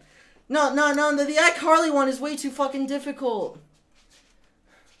yet. No, the iCarly one is way too fucking difficult.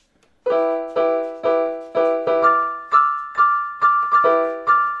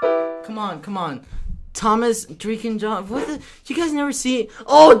 Come on. Thomas, Drake, and John. What the? You guys never see?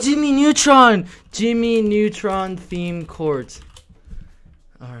 Oh, Jimmy Neutron theme chords.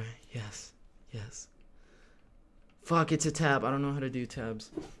 Alright, yes. Fuck, it's a tab. I don't know how to do tabs.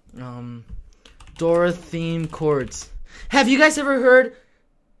 Dora theme chords. Have you guys ever heard?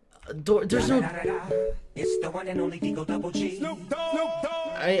 There's no. It's the one and only Digo Double G.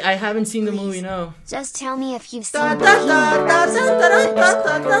 I haven't seen the movie, no. Just tell me if you've seen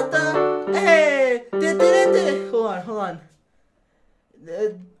Hey! Hold on.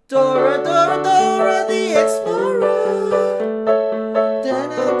 Dora the Explorer.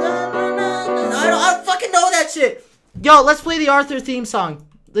 I don't fucking know that shit. Yo, let's play the Arthur theme song.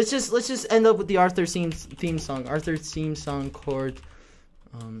 Let's just end up with the Arthur theme song. Arthur theme song chord.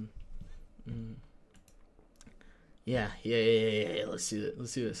 Yeah. Let's do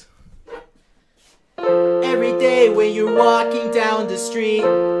this. Every day when you're walking down the street,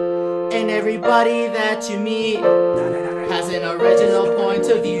 and everybody that you meet has an original point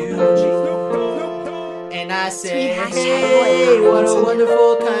of view, and I say, hey, what a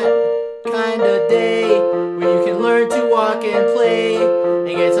wonderful kind of day when you can learn to walk and play and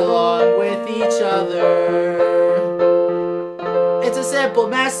get along with each other. It's a simple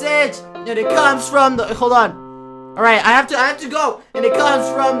message, and it comes from the. Hold on. All right, I have to go, and it comes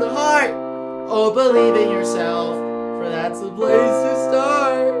from the heart. Oh, believe in yourself, for that's the place to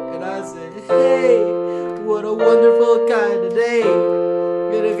start. And I say, hey, what a wonderful kind of day.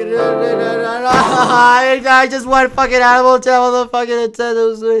 I just want fucking Animal Jam on the fucking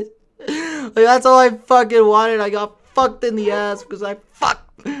Nintendo Switch. Like, that's all I fucking wanted. I got fucked in the ass because I fuck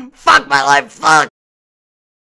my life, fuck.